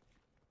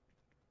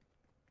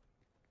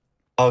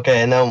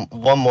 Okay, and then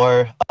one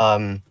more.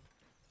 I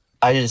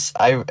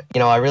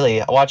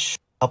really watch a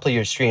couple of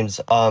your streams.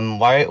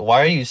 Why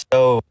are you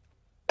so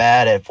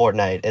bad at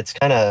Fortnite? It's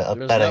kind of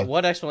upsetting.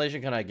 What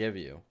explanation can I give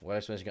you? What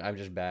explanation? I'm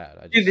just bad.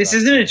 I just Dude, this suck.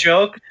 isn't a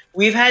joke.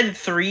 We've had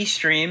 3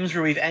 streams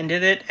where we've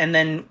ended it, and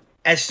then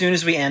as soon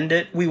as we end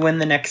it, we win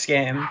the next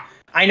game.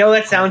 I know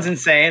that sounds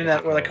insane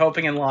that we're like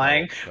hoping and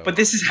lying, but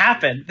this has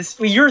happened.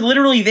 You're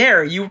literally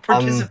there. You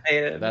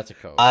participated. That's a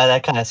code.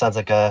 That kind of sounds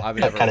like a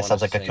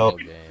code.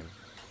 Game.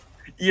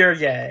 You're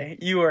gay.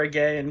 You are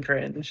gay and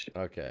cringe.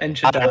 Okay. And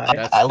should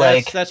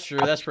die. That's true.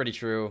 That's pretty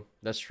true.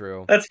 That's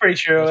true. That's pretty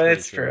true. That's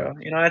It's true.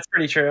 You know, that's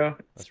pretty true.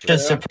 It's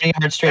Just a pretty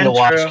hard stream to And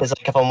watch true. because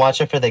like if I'm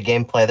watching for the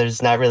gameplay,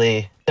 there's not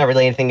really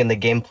anything in the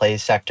gameplay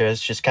sector.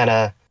 It's just kind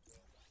of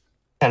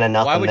nothing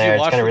Why would there. you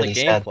watch It's kind for of the really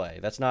sad.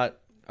 gameplay? That's not.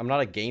 I'm not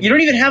a gamer. You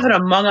don't even have an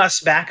Among Us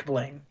back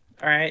bling.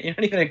 All right, you're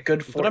not even a good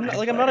Fortnite.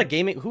 But I'm not a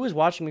gaming. Who is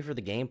watching me for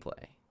the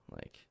gameplay?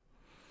 Like,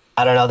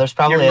 I don't know. There's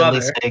probably Your at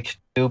least mother. like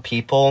 2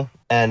 people,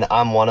 and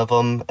I'm one of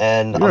them.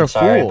 And You're I'm a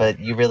sorry, fool. but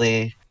you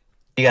really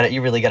gotta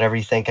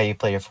rethink how you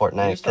play your you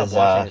Fortnite just stop because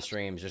watching the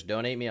streams. Just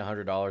donate me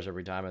 $100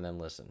 every time and then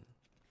listen.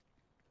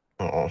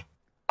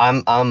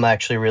 I'm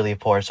actually really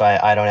poor, so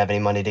I don't have any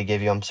money to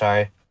give you. I'm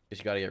sorry. You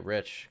just gotta get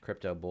rich,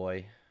 crypto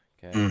boy.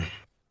 Okay. Mm.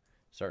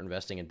 Start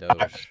investing in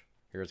Doge.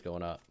 Here it's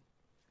going up.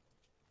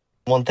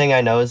 One thing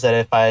I know is that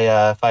if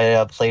I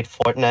played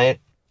Fortnite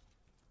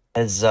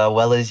as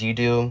well as you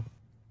do,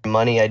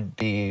 money, I'd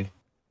be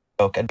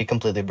broke. I'd be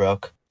completely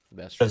broke.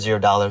 That's For true.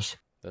 $0.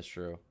 That's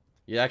true.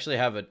 You actually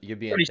have a. You'd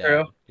be in Pretty debt.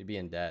 true. You'd be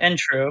in debt. And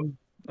true.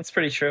 That's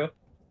pretty true.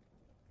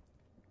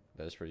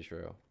 That is pretty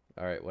true.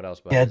 All right. What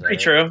else? Buddy? Yeah, Is that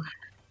Pretty it? true.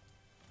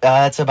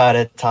 That's about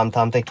it, Tom.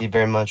 Thank you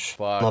very much.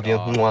 Fuck Love you.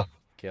 off. Mwah.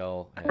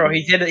 Kill. Bro,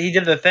 he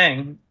did the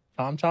thing.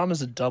 Tom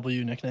is a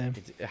W nickname.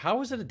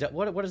 How is it?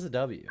 What is the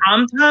W?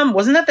 Tom,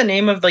 wasn't that the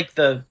name of like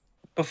the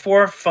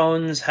before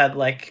phones had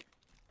like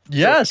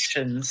Yes.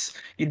 directions,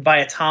 you'd buy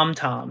a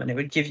TomTom and it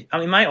would give you. I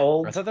mean, my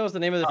old. I thought that was the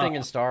name of the thing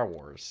in Star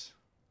Wars.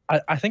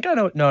 I think I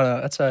know.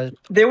 No, that's a.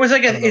 There was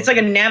like I a. don't know. It's like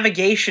a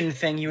navigation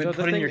thing you would No, the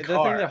put in thing- your the thing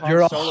car. that Han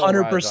You're Solo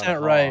rides 100%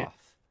 on right. Hoth.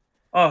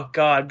 Oh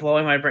God,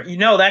 blowing my brain. You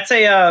know that's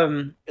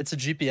a It's a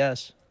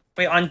GPS.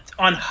 Wait, on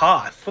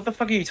Hoth. What the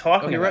fuck are you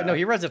talking about? No,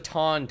 he rides a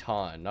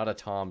Tauntaun, not a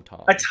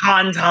TomTom. A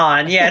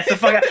tauntaun. Yeah, it's the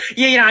fucking.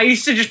 Yeah, you know, I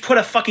used to just put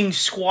a fucking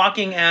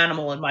squawking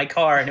animal in my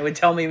car, and it would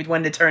tell me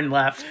when to turn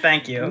left.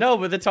 Thank you. No,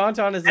 but the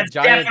Tauntaun is a That's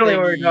giant definitely thing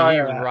what we're he talking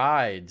about.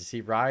 rides.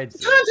 He rides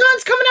it.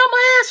 Tauntaun's coming out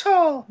my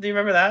asshole. Do you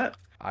remember that?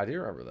 I do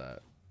remember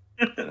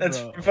that. That's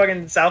Bro. from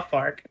fucking South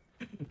Park.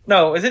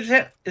 No, is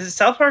it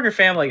South Park or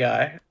Family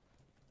Guy?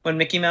 When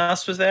Mickey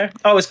Mouse was there?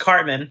 Oh, it was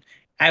Cartman.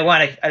 I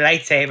want a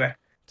lightsaber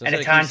Just and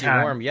a so it keeps you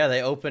tauntaun. warm. Yeah,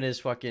 they open his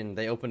gut.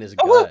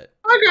 Oh,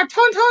 I got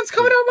tauntauns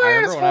coming out my I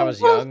remember asshole. when I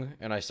was young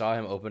and I saw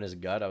him open his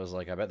gut, I was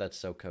like, I bet that's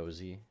so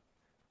cozy.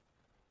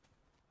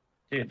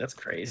 Dude, that's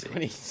crazy.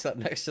 When he sat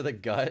next to the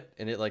gut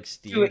and it like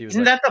steamed. Dude, he was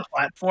isn't like, that the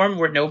platform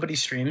where nobody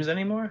streams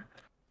anymore?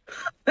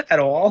 At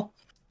all?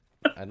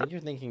 I think you're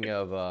thinking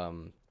of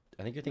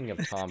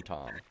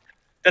TomTom.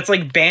 That's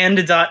like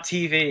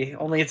band.tv,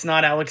 only it's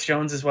not Alex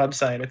Jones's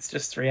website. It's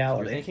just You're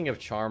reality. thinking of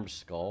Charmed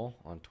Skull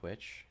on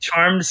Twitch.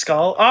 Charmed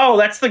Skull. Oh,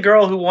 that's the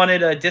girl who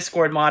wanted a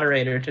Discord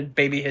moderator to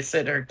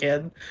babysit her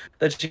kid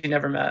that she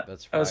never met.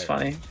 That's that was fire.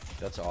 funny.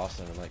 That's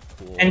awesome and like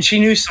cool. And she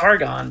knew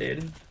Sargon,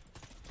 dude.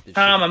 Did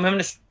Tom, I'm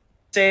gonna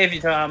save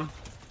you, Tom.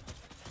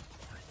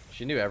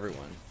 She knew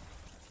everyone.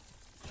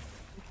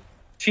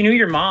 She knew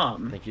your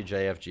mom. Thank you,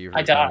 JFG, for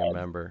I becoming a died.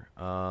 member.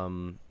 All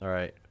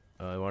right.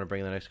 You want to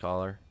bring the next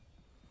caller?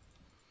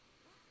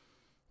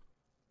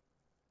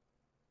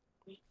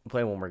 We'll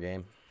play one more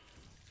game.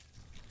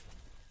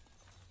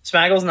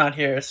 Smaggle's not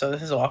here, so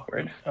this is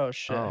awkward. Oh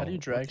shit! How do you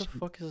drag? What the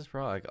fuck is this,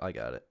 bro? I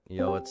got it.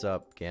 Yo, what's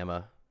up,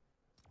 Gamma?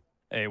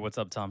 Hey, what's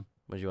up, Tom?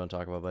 What do you want to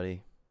talk about,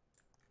 buddy?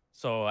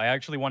 So I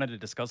actually wanted to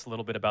discuss a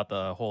little bit about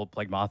the whole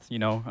Plagued Moth,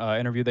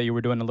 interview that you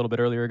were doing a little bit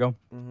earlier ago.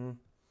 Mm-hmm.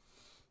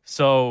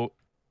 So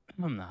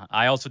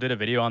I also did a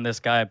video on this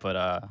guy, but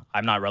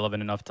I'm not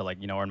relevant enough to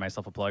earn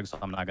myself a plug, so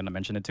I'm not going to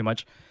mention it too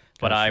much.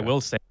 But Gotcha. I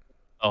will say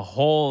a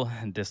whole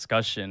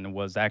discussion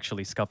was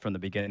actually scuffed from the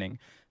beginning.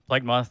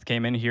 Plagued Moth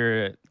came in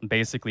here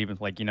basically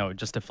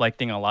just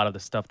deflecting a lot of the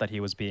stuff that he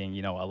was being,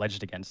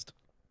 alleged against.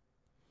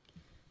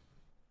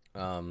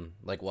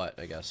 Like what,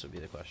 I guess would be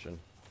the question.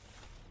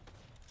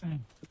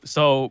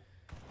 So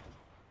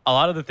a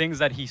lot of the things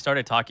that he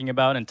started talking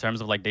about in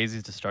terms of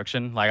Daisy's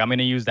destruction, I'm going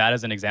to use that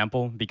as an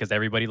example because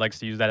everybody likes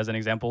to use that as an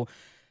example.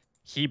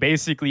 He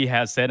basically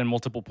has said in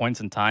multiple points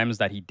and times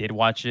that he did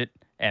watch it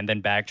and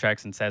then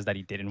backtracks and says that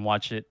he didn't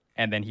watch it.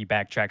 And then he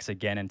backtracks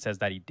again and says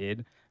that he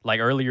did.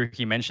 Earlier,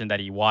 he mentioned that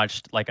he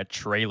watched a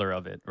trailer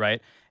of it,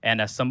 right?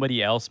 And as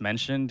somebody else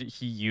mentioned,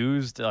 he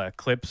used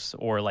clips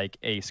or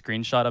a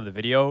screenshot of the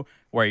video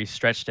where he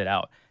stretched it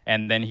out.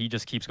 And then he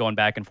just keeps going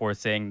back and forth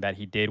saying that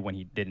he did when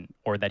he didn't,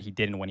 or that he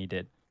didn't when he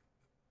did.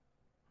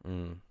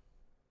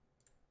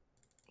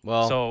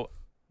 Well, so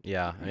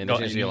yeah, I mean, there's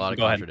usually a lot of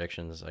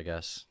contradictions, I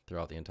guess,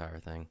 throughout the entire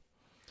thing.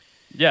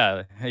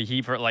 Yeah,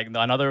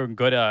 another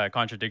good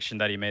contradiction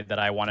that he made that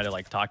I wanted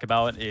to talk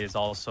about is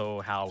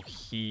also how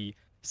he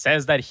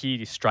says that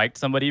he striked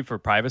somebody for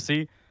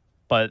privacy,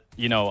 but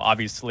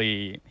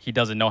obviously he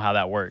doesn't know how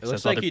that works. It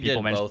looks like he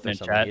did both or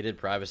something. He did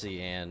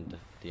privacy and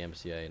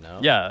DMCA,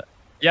 no?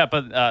 Yeah,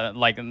 but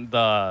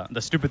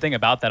the stupid thing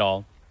about that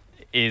all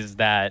is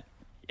that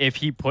if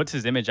he puts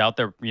his image out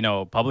there,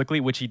 publicly,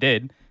 which he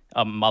did,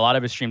 a lot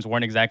of his streams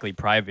weren't exactly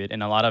private,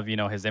 and a lot of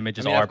his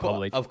images are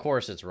public. Of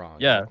course, it's wrong.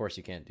 Yeah, of course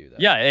you can't do that.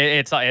 Yeah,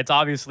 it's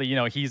obviously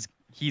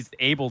he's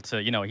able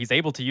to he's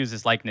able to use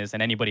his likeness,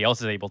 and anybody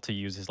else is able to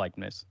use his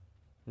likeness.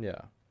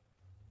 Yeah.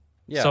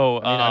 Yeah.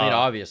 So I mean,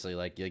 obviously,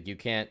 you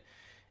can't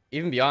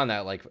even beyond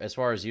that. As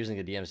far as using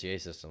the DMCA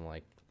system,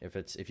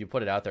 if you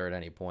put it out there at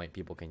any point,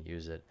 people can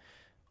use it.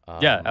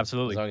 Yeah,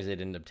 absolutely. As long as they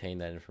didn't obtain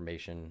that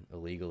information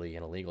illegally,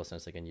 in a legal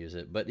sense, they can use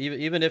it. But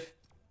even if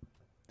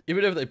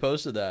they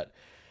posted that,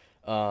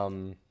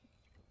 and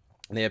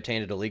they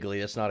obtained it illegally,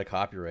 that's not a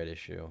copyright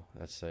issue.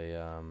 That's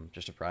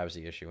just a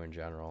privacy issue in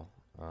general.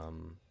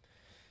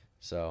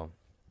 So,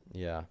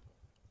 yeah.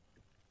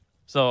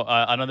 So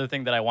another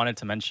thing that I wanted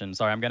to mention,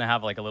 sorry, I'm going to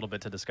have a little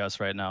bit to discuss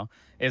right now,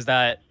 is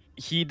that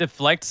he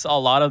deflects a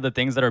lot of the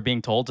things that are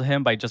being told to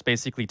him by just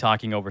basically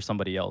talking over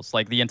somebody else.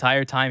 The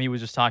entire time he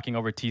was just talking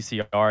over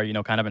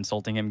TCR, kind of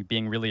insulting him,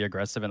 being really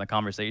aggressive in the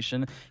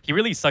conversation. He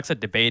really sucks at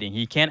debating.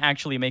 He can't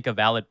actually make a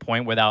valid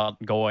point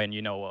without going,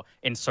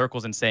 in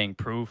circles and saying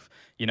proof,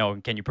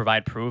 can you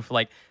provide proof?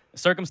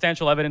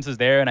 Circumstantial evidence is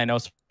there, and I know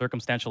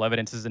circumstantial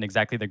evidence isn't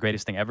exactly the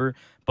greatest thing ever,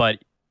 but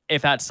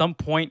if at some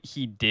point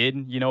he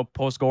did,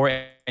 post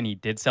gore and he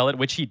did sell it,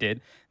 which he did,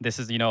 this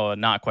is,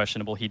 not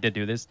questionable. He did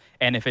do this.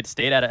 And if it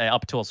stayed at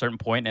up to a certain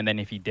point, and then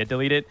if he did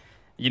delete it,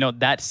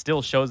 that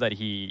still shows that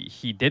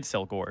he did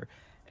sell gore.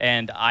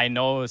 And I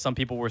know some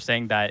people were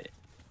saying that.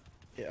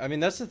 I mean,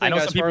 that's the thing.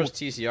 As far as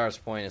TCR's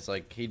point, it's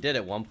he did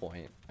at one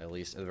point, at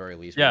the very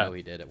least. Yeah. We know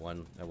he did at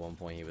one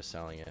point. He was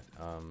selling it.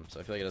 So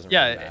I feel like it doesn't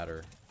really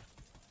matter.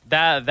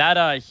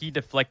 That he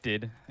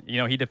deflected,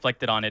 he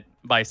deflected on it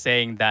by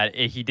saying that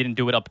he didn't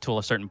do it up to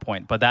a certain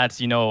point. But that's,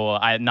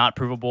 not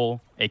provable.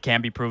 It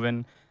can be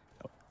proven.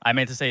 I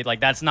meant to say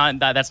that's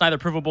neither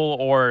provable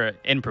or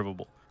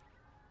improvable.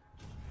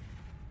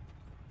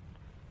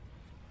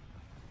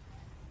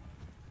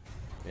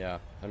 Yeah,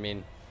 I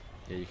mean,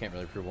 you can't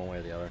really prove one way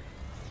or the other.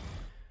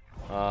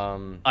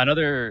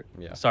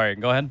 Yeah. Sorry,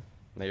 go ahead.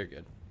 No, you're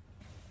good.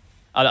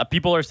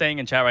 People are saying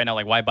in chat right now,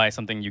 why buy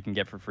something you can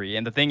get for free?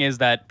 And the thing is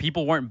that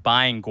people weren't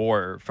buying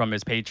gore from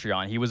his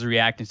Patreon. He was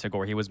reacting to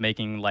gore. He was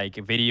making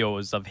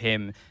videos of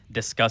him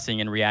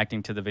discussing and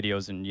reacting to the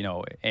videos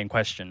in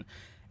question.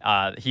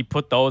 He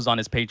put those on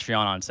his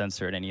Patreon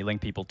uncensored, and he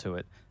linked people to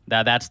it.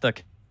 That's the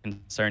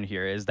concern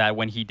here, is that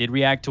when he did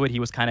react to it, he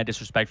was kind of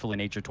disrespectful in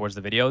nature towards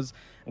the videos,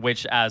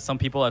 which, as some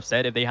people have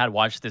said, if they had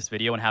watched this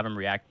video and have him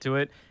react to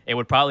it, it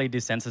would probably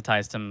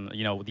desensitize him,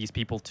 these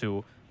people,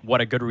 to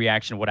what a good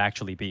reaction would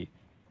actually be.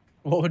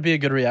 What would be a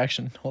good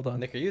reaction? Hold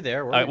on. Nick, are you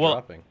there? Where are you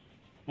dropping?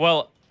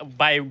 Well,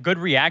 by good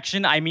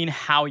reaction, I mean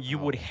how you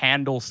would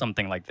handle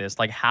something like this.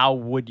 How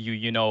would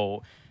you,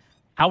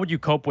 how would you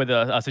cope with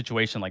a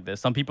situation like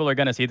this? Some people are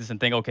going to see this and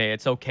think, okay,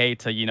 it's okay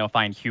to,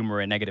 find humor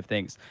in negative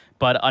things.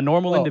 But a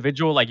normal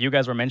individual, like you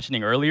guys were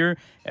mentioning earlier,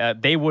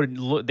 they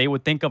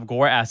would think of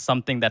gore as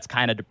something that's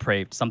kind of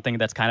depraved, something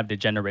that's kind of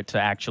degenerate to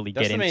actually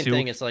get into. That's the main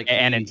thing. It's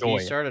and enjoy.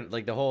 He started,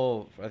 the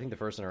whole, I think the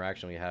first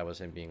interaction we had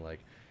was him being like,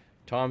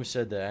 Tom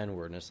said the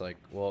N-word, and it's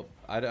well,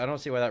 I don't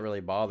see why that really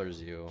bothers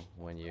you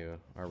when you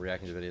are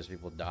reacting to videos of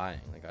people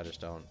dying. I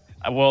just don't.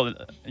 Well,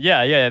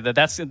 yeah,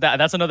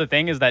 that's another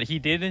thing, is that he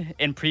did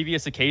in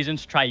previous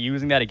occasions try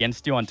using that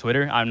against you on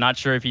Twitter. I'm not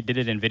sure if he did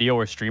it in video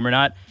or stream or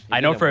not. I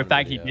know for a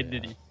fact he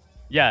did.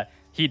 Yeah,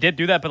 he did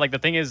do that, but the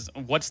thing is,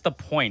 what's the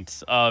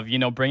point of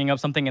bringing up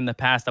something in the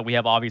past that we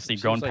have obviously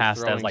grown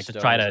past as to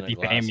try to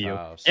defame you?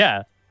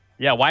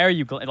 Yeah, why are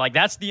you like?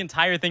 That's the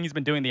entire thing he's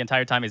been doing the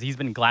entire time. Is he's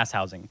been glass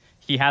housing.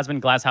 He has been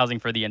glass housing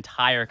for the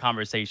entire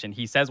conversation.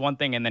 He says one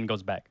thing and then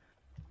goes back.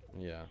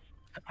 Yeah.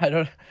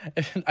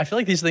 I feel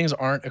like these things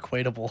aren't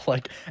equatable.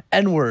 Like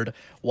N-word,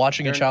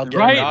 watching a child get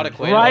right, murdered. not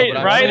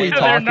equatable, right.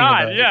 They're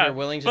not. About. Yeah, if you're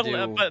willing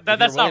to but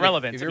that's not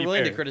relevant. If you're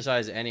willing to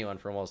criticize anyone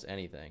for almost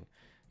anything,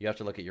 you have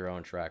to look at your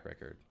own track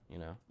record. You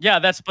know. Yeah,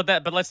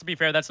 but let's be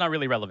fair. That's not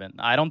really relevant.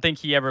 I don't think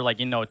he ever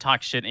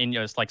talk shit in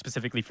just like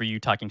specifically for you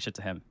talking shit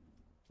to him.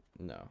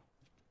 No.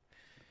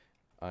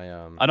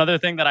 Another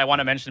thing that I want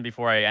to mention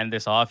before I end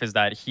this off is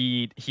that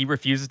he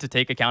refuses to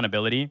take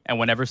accountability, and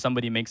whenever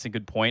somebody makes a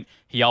good point,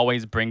 he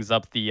always brings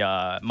up the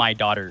my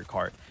daughter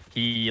card.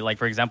 He, like,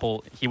 for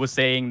example, he was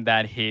saying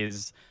that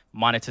his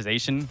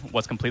monetization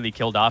was completely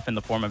killed off in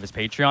the form of his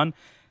Patreon.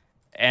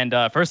 And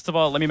first of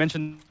all, let me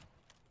mention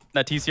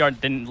that TCR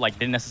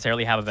didn't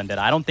necessarily have a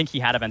vendetta. I don't think he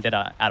had a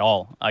vendetta at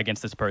all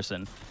against this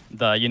person.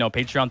 The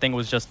Patreon thing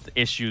was just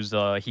issues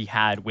he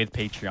had with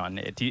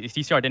Patreon.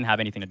 TCR didn't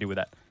have anything to do with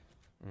that.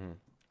 Mm.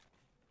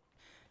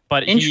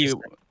 But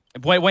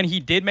when he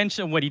did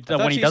mention when he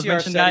does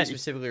mention that, he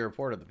specifically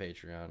reported the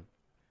Patreon.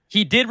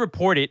 He did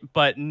report it,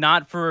 but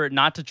not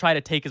to try to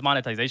take his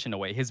monetization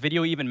away. In his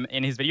video,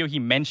 he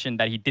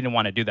mentioned that he didn't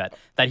want to do that.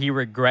 That he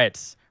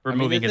regrets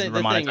removing his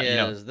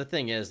monetization. The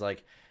thing is,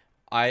 like,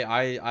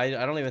 I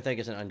don't even think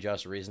it's an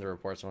unjust reason to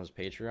report someone's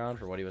Patreon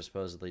for what he was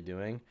supposedly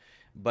doing.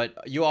 But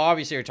you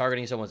obviously are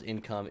targeting someone's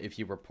income if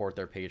you report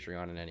their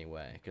Patreon in any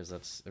way, because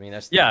that's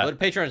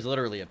Patreon is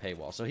literally a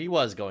paywall, so he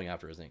was going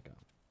after his income.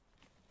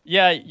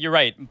 Yeah, you're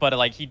right, but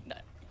like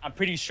I'm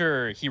pretty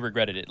sure he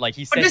regretted it. Like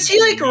he said. But does he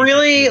like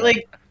really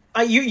like?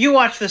 You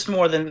watch this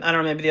more than I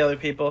don't know, maybe the other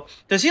people.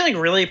 Does he like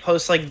really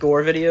post like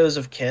gore videos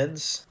of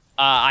kids?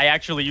 I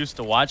actually used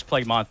to watch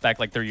Plagued Moth back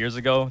like 2 years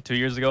ago.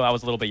 I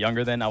was a little bit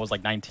younger then. I was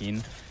like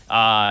 19.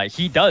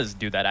 He does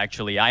do that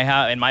actually. I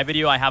have in my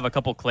video. I have a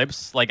couple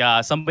clips. Like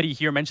somebody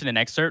here mentioned an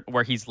excerpt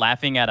where he's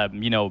laughing at a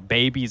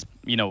baby's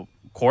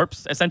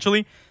corpse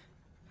essentially.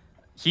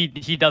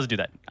 He does do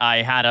that. I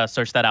had to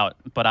search that out,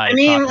 but I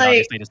mean,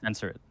 obviously to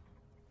censor it.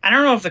 I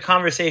don't know if the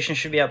conversation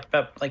should be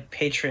about like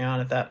Patreon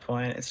at that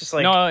point. It's just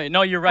like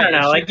no, you're right. I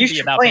don't know, like you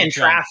should play in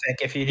traffic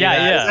if you do that.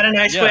 Yeah. Is that a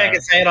nice way I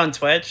could say it on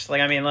Twitch? Like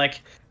I mean,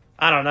 like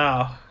I don't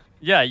know.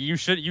 Yeah, you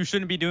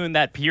shouldn't be doing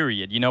that.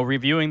 Period.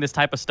 Reviewing this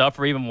type of stuff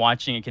or even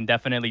watching it can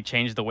definitely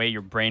change the way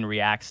your brain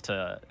reacts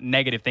to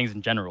negative things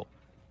in general.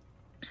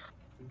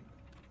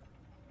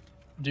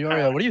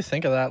 Diorio, what do you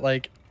think of that?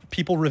 Like,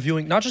 people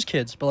reviewing, not just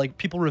kids, but like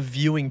people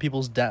reviewing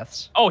people's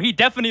deaths. Oh, he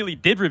definitely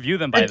did review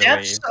them, by the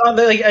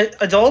way. Like,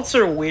 adults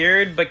are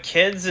weird, but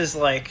kids is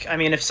like, I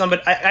mean, if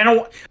somebody, I don't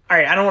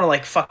want to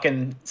like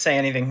fucking say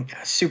anything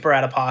super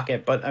out of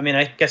pocket, but I mean,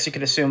 I guess you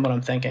could assume what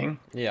I'm thinking.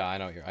 Yeah, I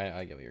know.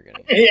 I get what you're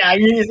getting.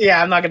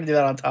 Yeah, I'm not gonna do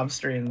that on Tom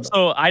stream.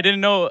 So I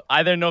didn't know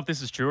if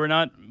this is true or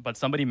not, but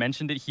somebody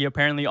mentioned it. He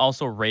apparently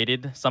also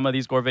rated some of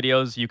these gore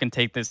videos. You can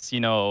take this,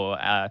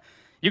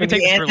 you can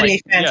take the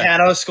Anthony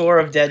Fantano score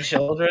of dead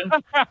children.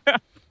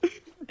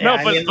 No,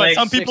 but like,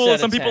 some people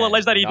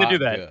allege that he did do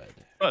that.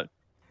 But,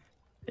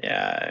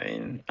 yeah, I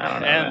mean, I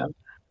don't know. And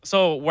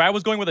so where I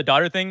was going with the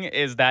daughter thing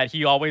is that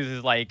he always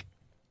is like,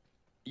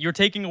 you're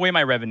taking away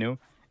my revenue,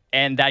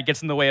 and that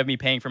gets in the way of me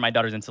paying for my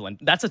daughter's insulin.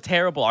 That's a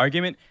terrible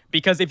argument,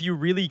 because if you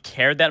really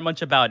cared that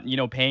much about,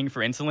 paying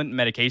for insulin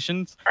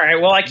medications... All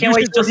right, well, I can't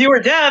wait till you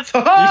were death.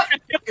 No,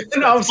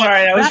 I'm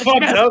sorry. That was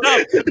fucked up.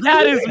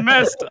 That is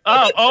messed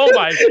up. Oh,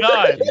 my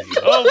God.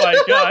 Oh, my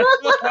God.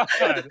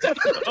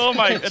 Oh,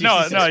 my...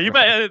 No, you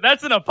bet.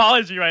 That's an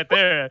apology right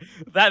there.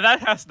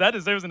 That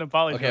deserves an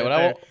apology. Okay,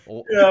 right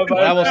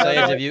what I will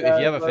say is if you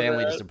have a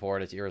family to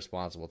support, it's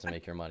irresponsible to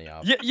make your money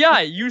off.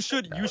 Yeah, you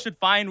should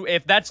find...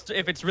 If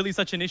it's really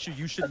such an issue,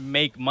 you should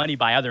make money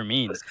by other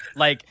means.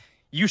 Like...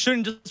 You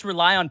shouldn't just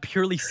rely on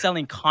purely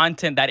selling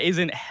content that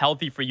isn't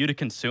healthy for you to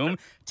consume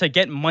to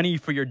get money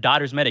for your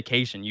daughter's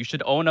medication. You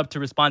should own up to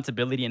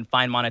responsibility and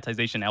find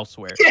monetization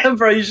elsewhere. Yeah,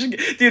 bro, you should,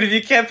 dude. If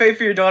you can't pay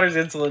for your daughter's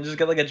insulin, just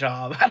get like a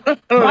job.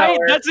 Right?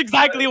 That's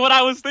exactly what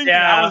I was thinking.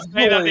 Yeah, I was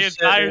saying that the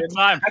entire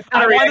time.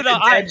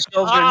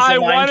 I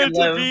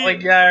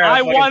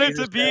wanted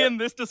to be in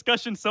this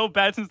discussion so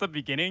bad since the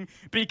beginning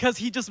because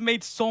he just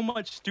made so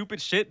much stupid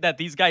shit that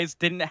these guys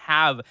didn't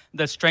have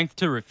the strength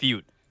to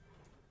refute.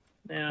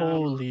 Yeah.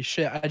 Holy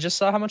shit! I just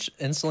saw how much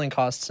insulin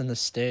costs in the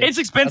States. It's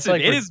expensive.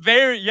 It is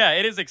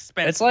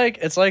expensive. It's like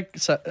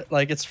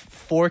it's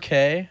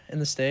 4K in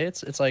the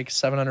States. It's like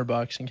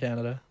 $700 in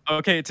Canada.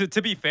 Okay,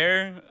 to be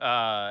fair,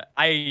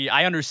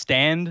 I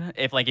understand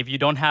if you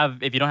don't have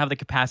the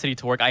capacity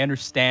to work. I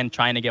understand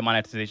trying to get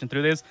monetization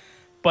through this,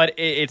 but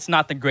it's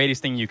not the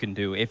greatest thing you can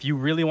do. If you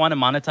really want to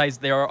monetize,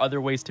 there are other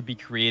ways to be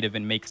creative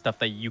and make stuff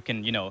that you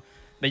can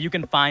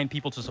find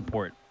people to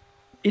support.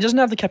 He doesn't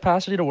have the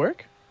capacity to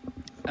work?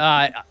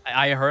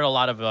 I heard a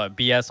lot of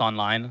BS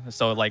online.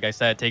 So, like I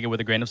said, take it with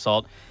a grain of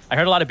salt. I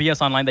heard a lot of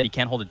BS online that he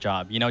can't hold a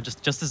job. You know,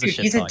 just as a Dude,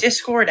 shit he's talk. a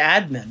Discord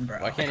admin,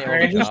 bro. Why can't he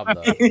hold a job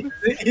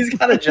though? He's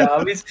got a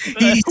job. He's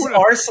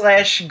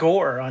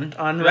r/gore on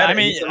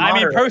Reddit. I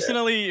mean,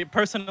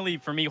 personally,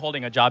 for me,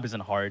 holding a job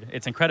isn't hard.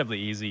 It's incredibly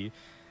easy.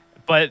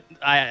 But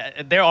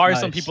there are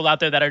some people out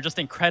there that are just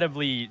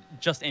incredibly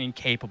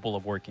incapable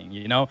of working.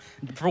 You know,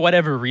 for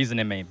whatever reason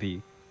it may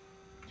be.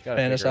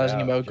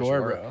 Fantasizing about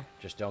gore, bro.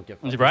 Just don't get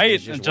right.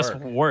 Just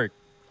work.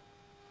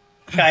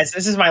 Guys,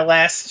 this is my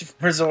last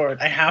resort.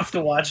 I have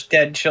to watch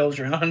Dead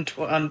Children on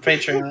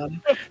Patreon.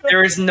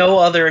 There is no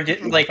other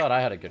like. I thought I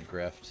had a good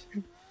grift.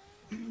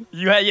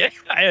 You had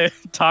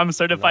Tom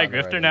certified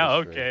grifter now.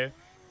 Okay.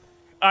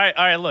 All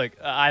right. Look,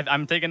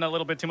 I'm taking a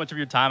little bit too much of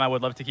your time. I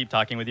would love to keep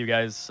talking with you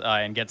guys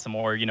and get some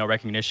more,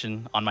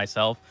 recognition on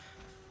myself.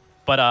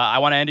 But I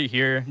want to end it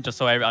here, just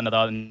so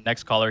the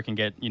next caller can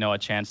get, a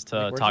chance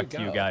to talk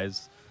to you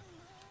guys.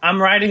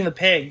 I'm riding the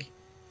pig.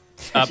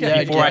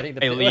 Before I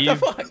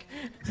leave. What the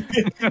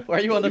fuck? Why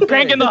are you on the pig?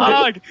 Cranking the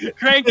hog?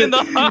 Cranking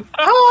the hog!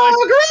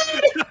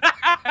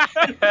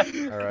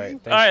 All right.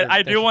 All right.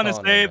 I do want to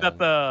say that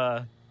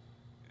the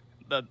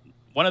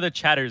one of the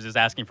chatters is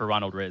asking for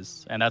Ronald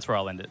Riz, and that's where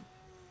I'll end it.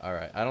 All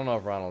right. I don't know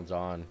if Ronald's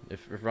on.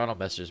 If Ronald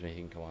messages me, he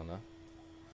can come on though.